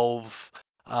 12.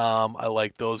 I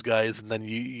like those guys, and then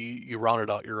you rounded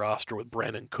out your roster with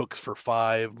Brandon Cooks for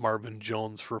 5, Marvin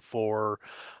Jones for 4,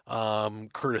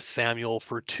 Curtis Samuel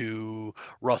for 2,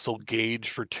 Russell Gage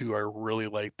for 2. I really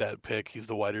like that pick. He's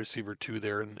the wide receiver 2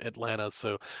 there in Atlanta,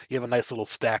 so you have a nice little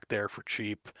stack there for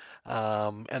cheap.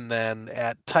 And then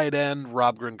at tight end,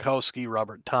 Rob Gronkowski,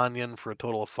 Robert Tonyan for a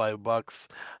total of $5.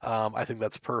 I think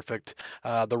that's perfect.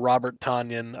 The Robert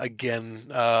Tonyan, again,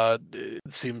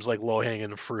 it seems like low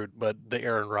hanging fruit, but the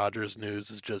Aaron Rodgers news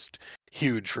is just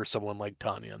huge for someone like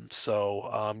Tonyan.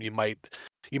 So you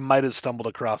might have stumbled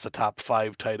across a top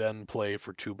 5 tight end play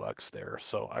for $2 there.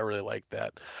 So I really like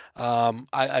that.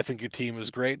 I think your team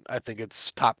is great. I think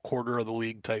it's top quarter of the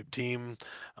league type team.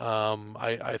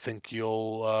 I think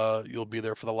you'll be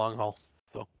there for the long haul.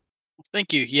 So.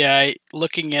 Thank you. Yeah,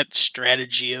 looking at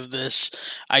strategy of this,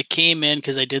 I came in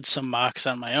because I did some mocks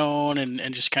on my own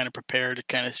and just kind of prepared to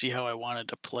kind of see how I wanted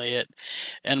to play it.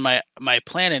 And my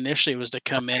plan initially was to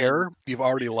come in and Prepare, you've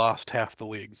already lost half the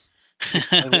league.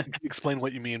 Explain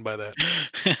what you mean by that.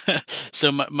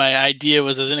 so my idea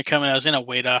was I was going to come in, I was going to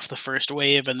wait off the first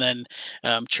wave and then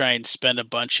try and spend a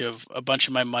bunch of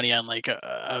my money on like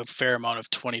a fair amount of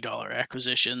 $20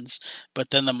 acquisitions. But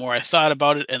then the more I thought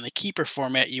about it and the keeper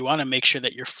format, you want to make sure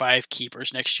that your 5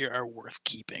 keepers next year are worth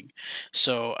keeping.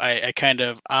 So I kind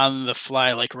of on the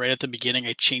fly, like right at the beginning,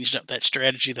 I changed up that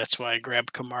strategy. That's why I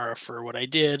grabbed Kamara for what I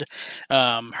did.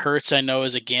 Hurts I know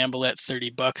is a gamble at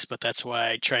 $30, but that's why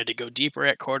I tried to go deeper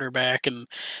at quarterback and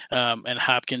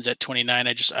Hopkins at 29.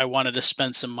 I wanted to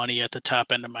spend some money at the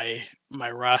top end of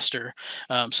my roster,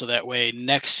 so that way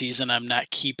next season I'm not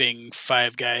keeping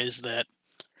 5 guys that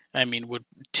I mean, would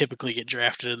typically get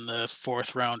drafted in the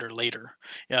fourth round or later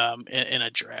in a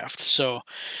draft. So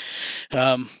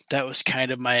that was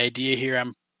kind of my idea here.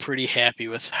 I'm pretty happy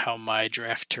with how my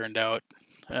draft turned out.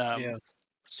 Um, Yeah.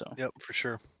 so Yep, for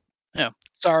sure. yeah,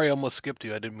 Sorry, I almost skipped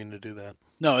you. I didn't mean to do that.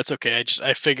 no, it's okay.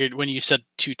 I figured when you said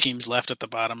two teams left at the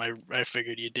bottom, I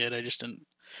figured you did. I just didn't.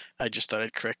 I just thought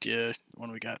I'd correct you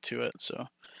when we got to it. So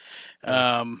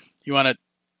Yeah. you want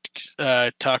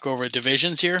to talk over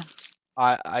divisions here?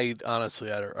 I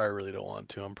honestly, I really don't want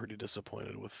to. I'm pretty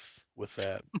disappointed with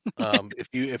that.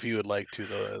 If you would like to,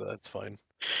 though, that's fine.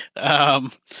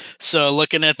 Um, so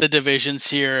looking at the divisions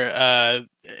here,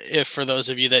 if for those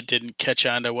of you that didn't catch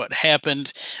on to what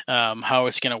happened, how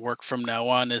it's going to work from now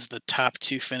on is the top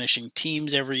two finishing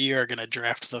teams every year are going to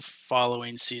draft the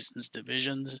following season's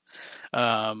divisions.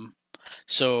 Um,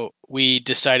 so we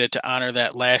decided to honor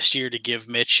that last year to give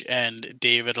Mitch and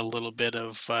David a little bit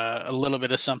of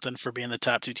something for being the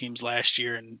top two teams last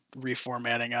year and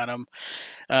reformatting on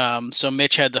them. So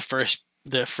Mitch had the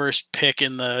first pick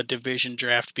in the division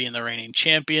draft, being the reigning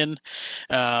champion.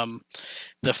 Um,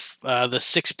 the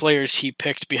six players he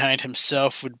picked behind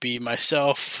himself would be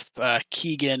myself,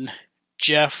 Keegan,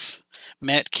 Jeff,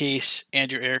 Matt Case,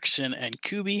 Andrew Erickson, and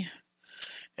Kubi.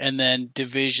 And then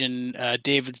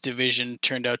David's division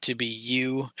turned out to be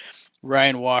you,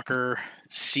 Ryan Walker,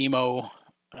 Simo,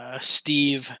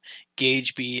 Steve,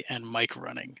 Gageby, and Mike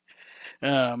Running.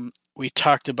 We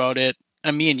talked about it.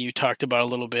 Me and you talked about it a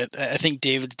little bit. I think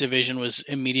David's division was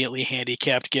immediately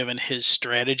handicapped given his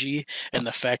strategy and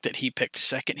the fact that he picked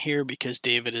second here because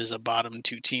David is a bottom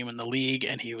two team in the league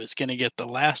and he was going to get the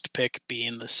last pick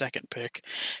being the second pick.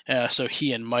 So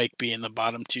he and Mike, being the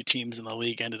bottom two teams in the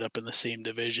league, ended up in the same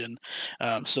division.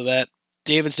 So that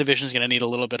David's division is going to need a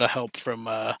little bit of help from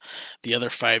the other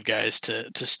five guys to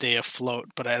stay afloat,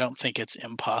 but I don't think it's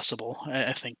impossible.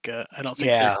 I don't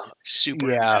think they're Yeah, super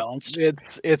yeah, imbalanced.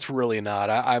 it's really not.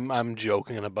 I'm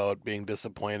joking about being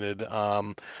disappointed.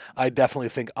 I definitely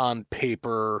think on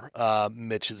paper,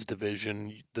 Mitch's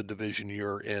division, the division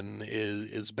you're in,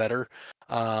 is better.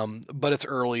 But it's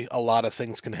early. A lot of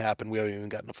things can happen. We haven't even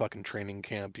gotten a fucking training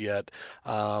camp yet.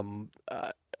 Um,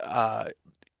 uh, uh,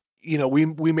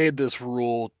 we made this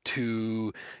rule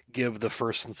to give the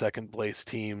first and second place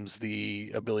teams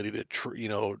the ability to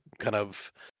kind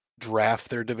of draft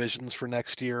their divisions for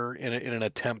next year in an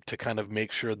attempt to kind of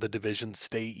make sure the divisions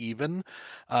stay even.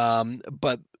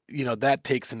 But that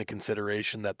takes into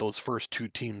consideration that those first two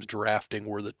teams drafting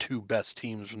were the two best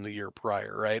teams from the year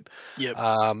prior, right? Yep.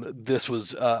 This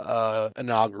was a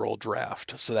inaugural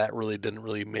draft, so that really didn't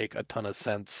really make a ton of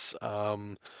sense.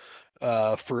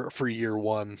 For year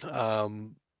one.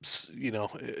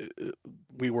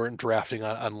 We weren't drafting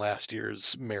on last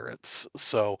year's merits,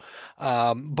 so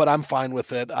but I'm fine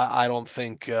with it. I don't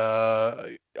think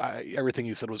everything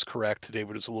you said was correct.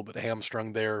 David is a little bit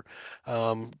hamstrung there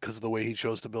because of the way he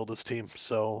chose to build his team.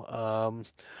 So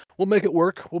we'll make it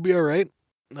work. We'll be all right.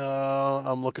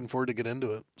 I'm looking forward to get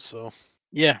into it. So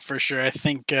Yeah, for sure. I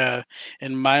think,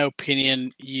 in my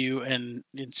opinion, you and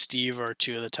Steve are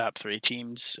two of the top three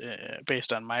teams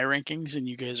based on my rankings, and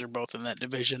you guys are both in that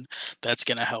division. That's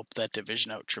going to help that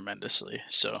division out tremendously.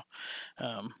 So,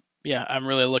 um, yeah, I'm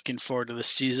really looking forward to this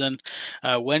season.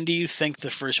 When do you think the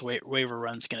first waiver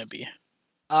run's going to be?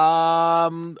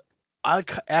 Um,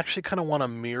 actually kind of want to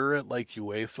mirror it like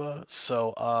UEFA.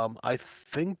 So, I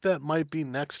think that might be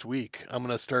next week. I'm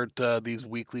gonna start these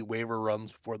weekly waiver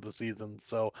runs before the season.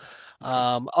 So, Okay.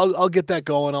 I'll get that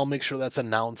going. I'll make sure that's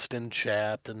announced in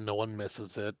chat and no one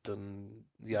misses it and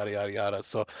yada yada yada.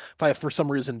 So, if I for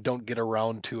some reason don't get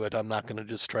around to it, I'm not gonna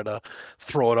just try to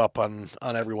throw it up on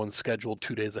everyone's schedule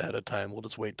 2 days ahead of time. We'll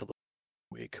just wait till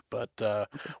week, but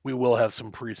Okay. we will have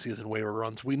some preseason waiver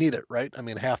runs. We need it, right? I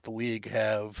mean, half the league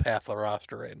have half the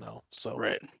roster right now. So,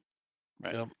 Right.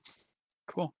 Right. yep,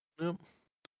 Cool. yep.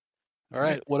 All All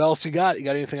right. right. What else you got? You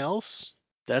got anything else?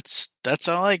 That's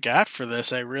all I got for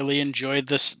this. I really enjoyed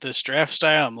this draft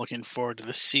style. I'm looking forward to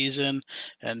the season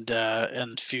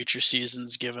and future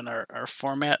seasons given our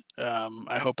format.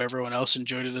 I hope everyone else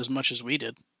enjoyed it as much as we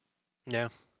did. Yeah.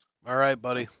 All right,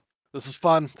 buddy. This is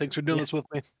fun. Thanks for doing Yeah. this with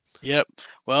me. Yep.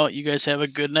 Well, you guys have a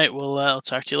good night. I'll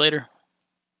talk to you later.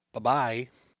 Bye bye.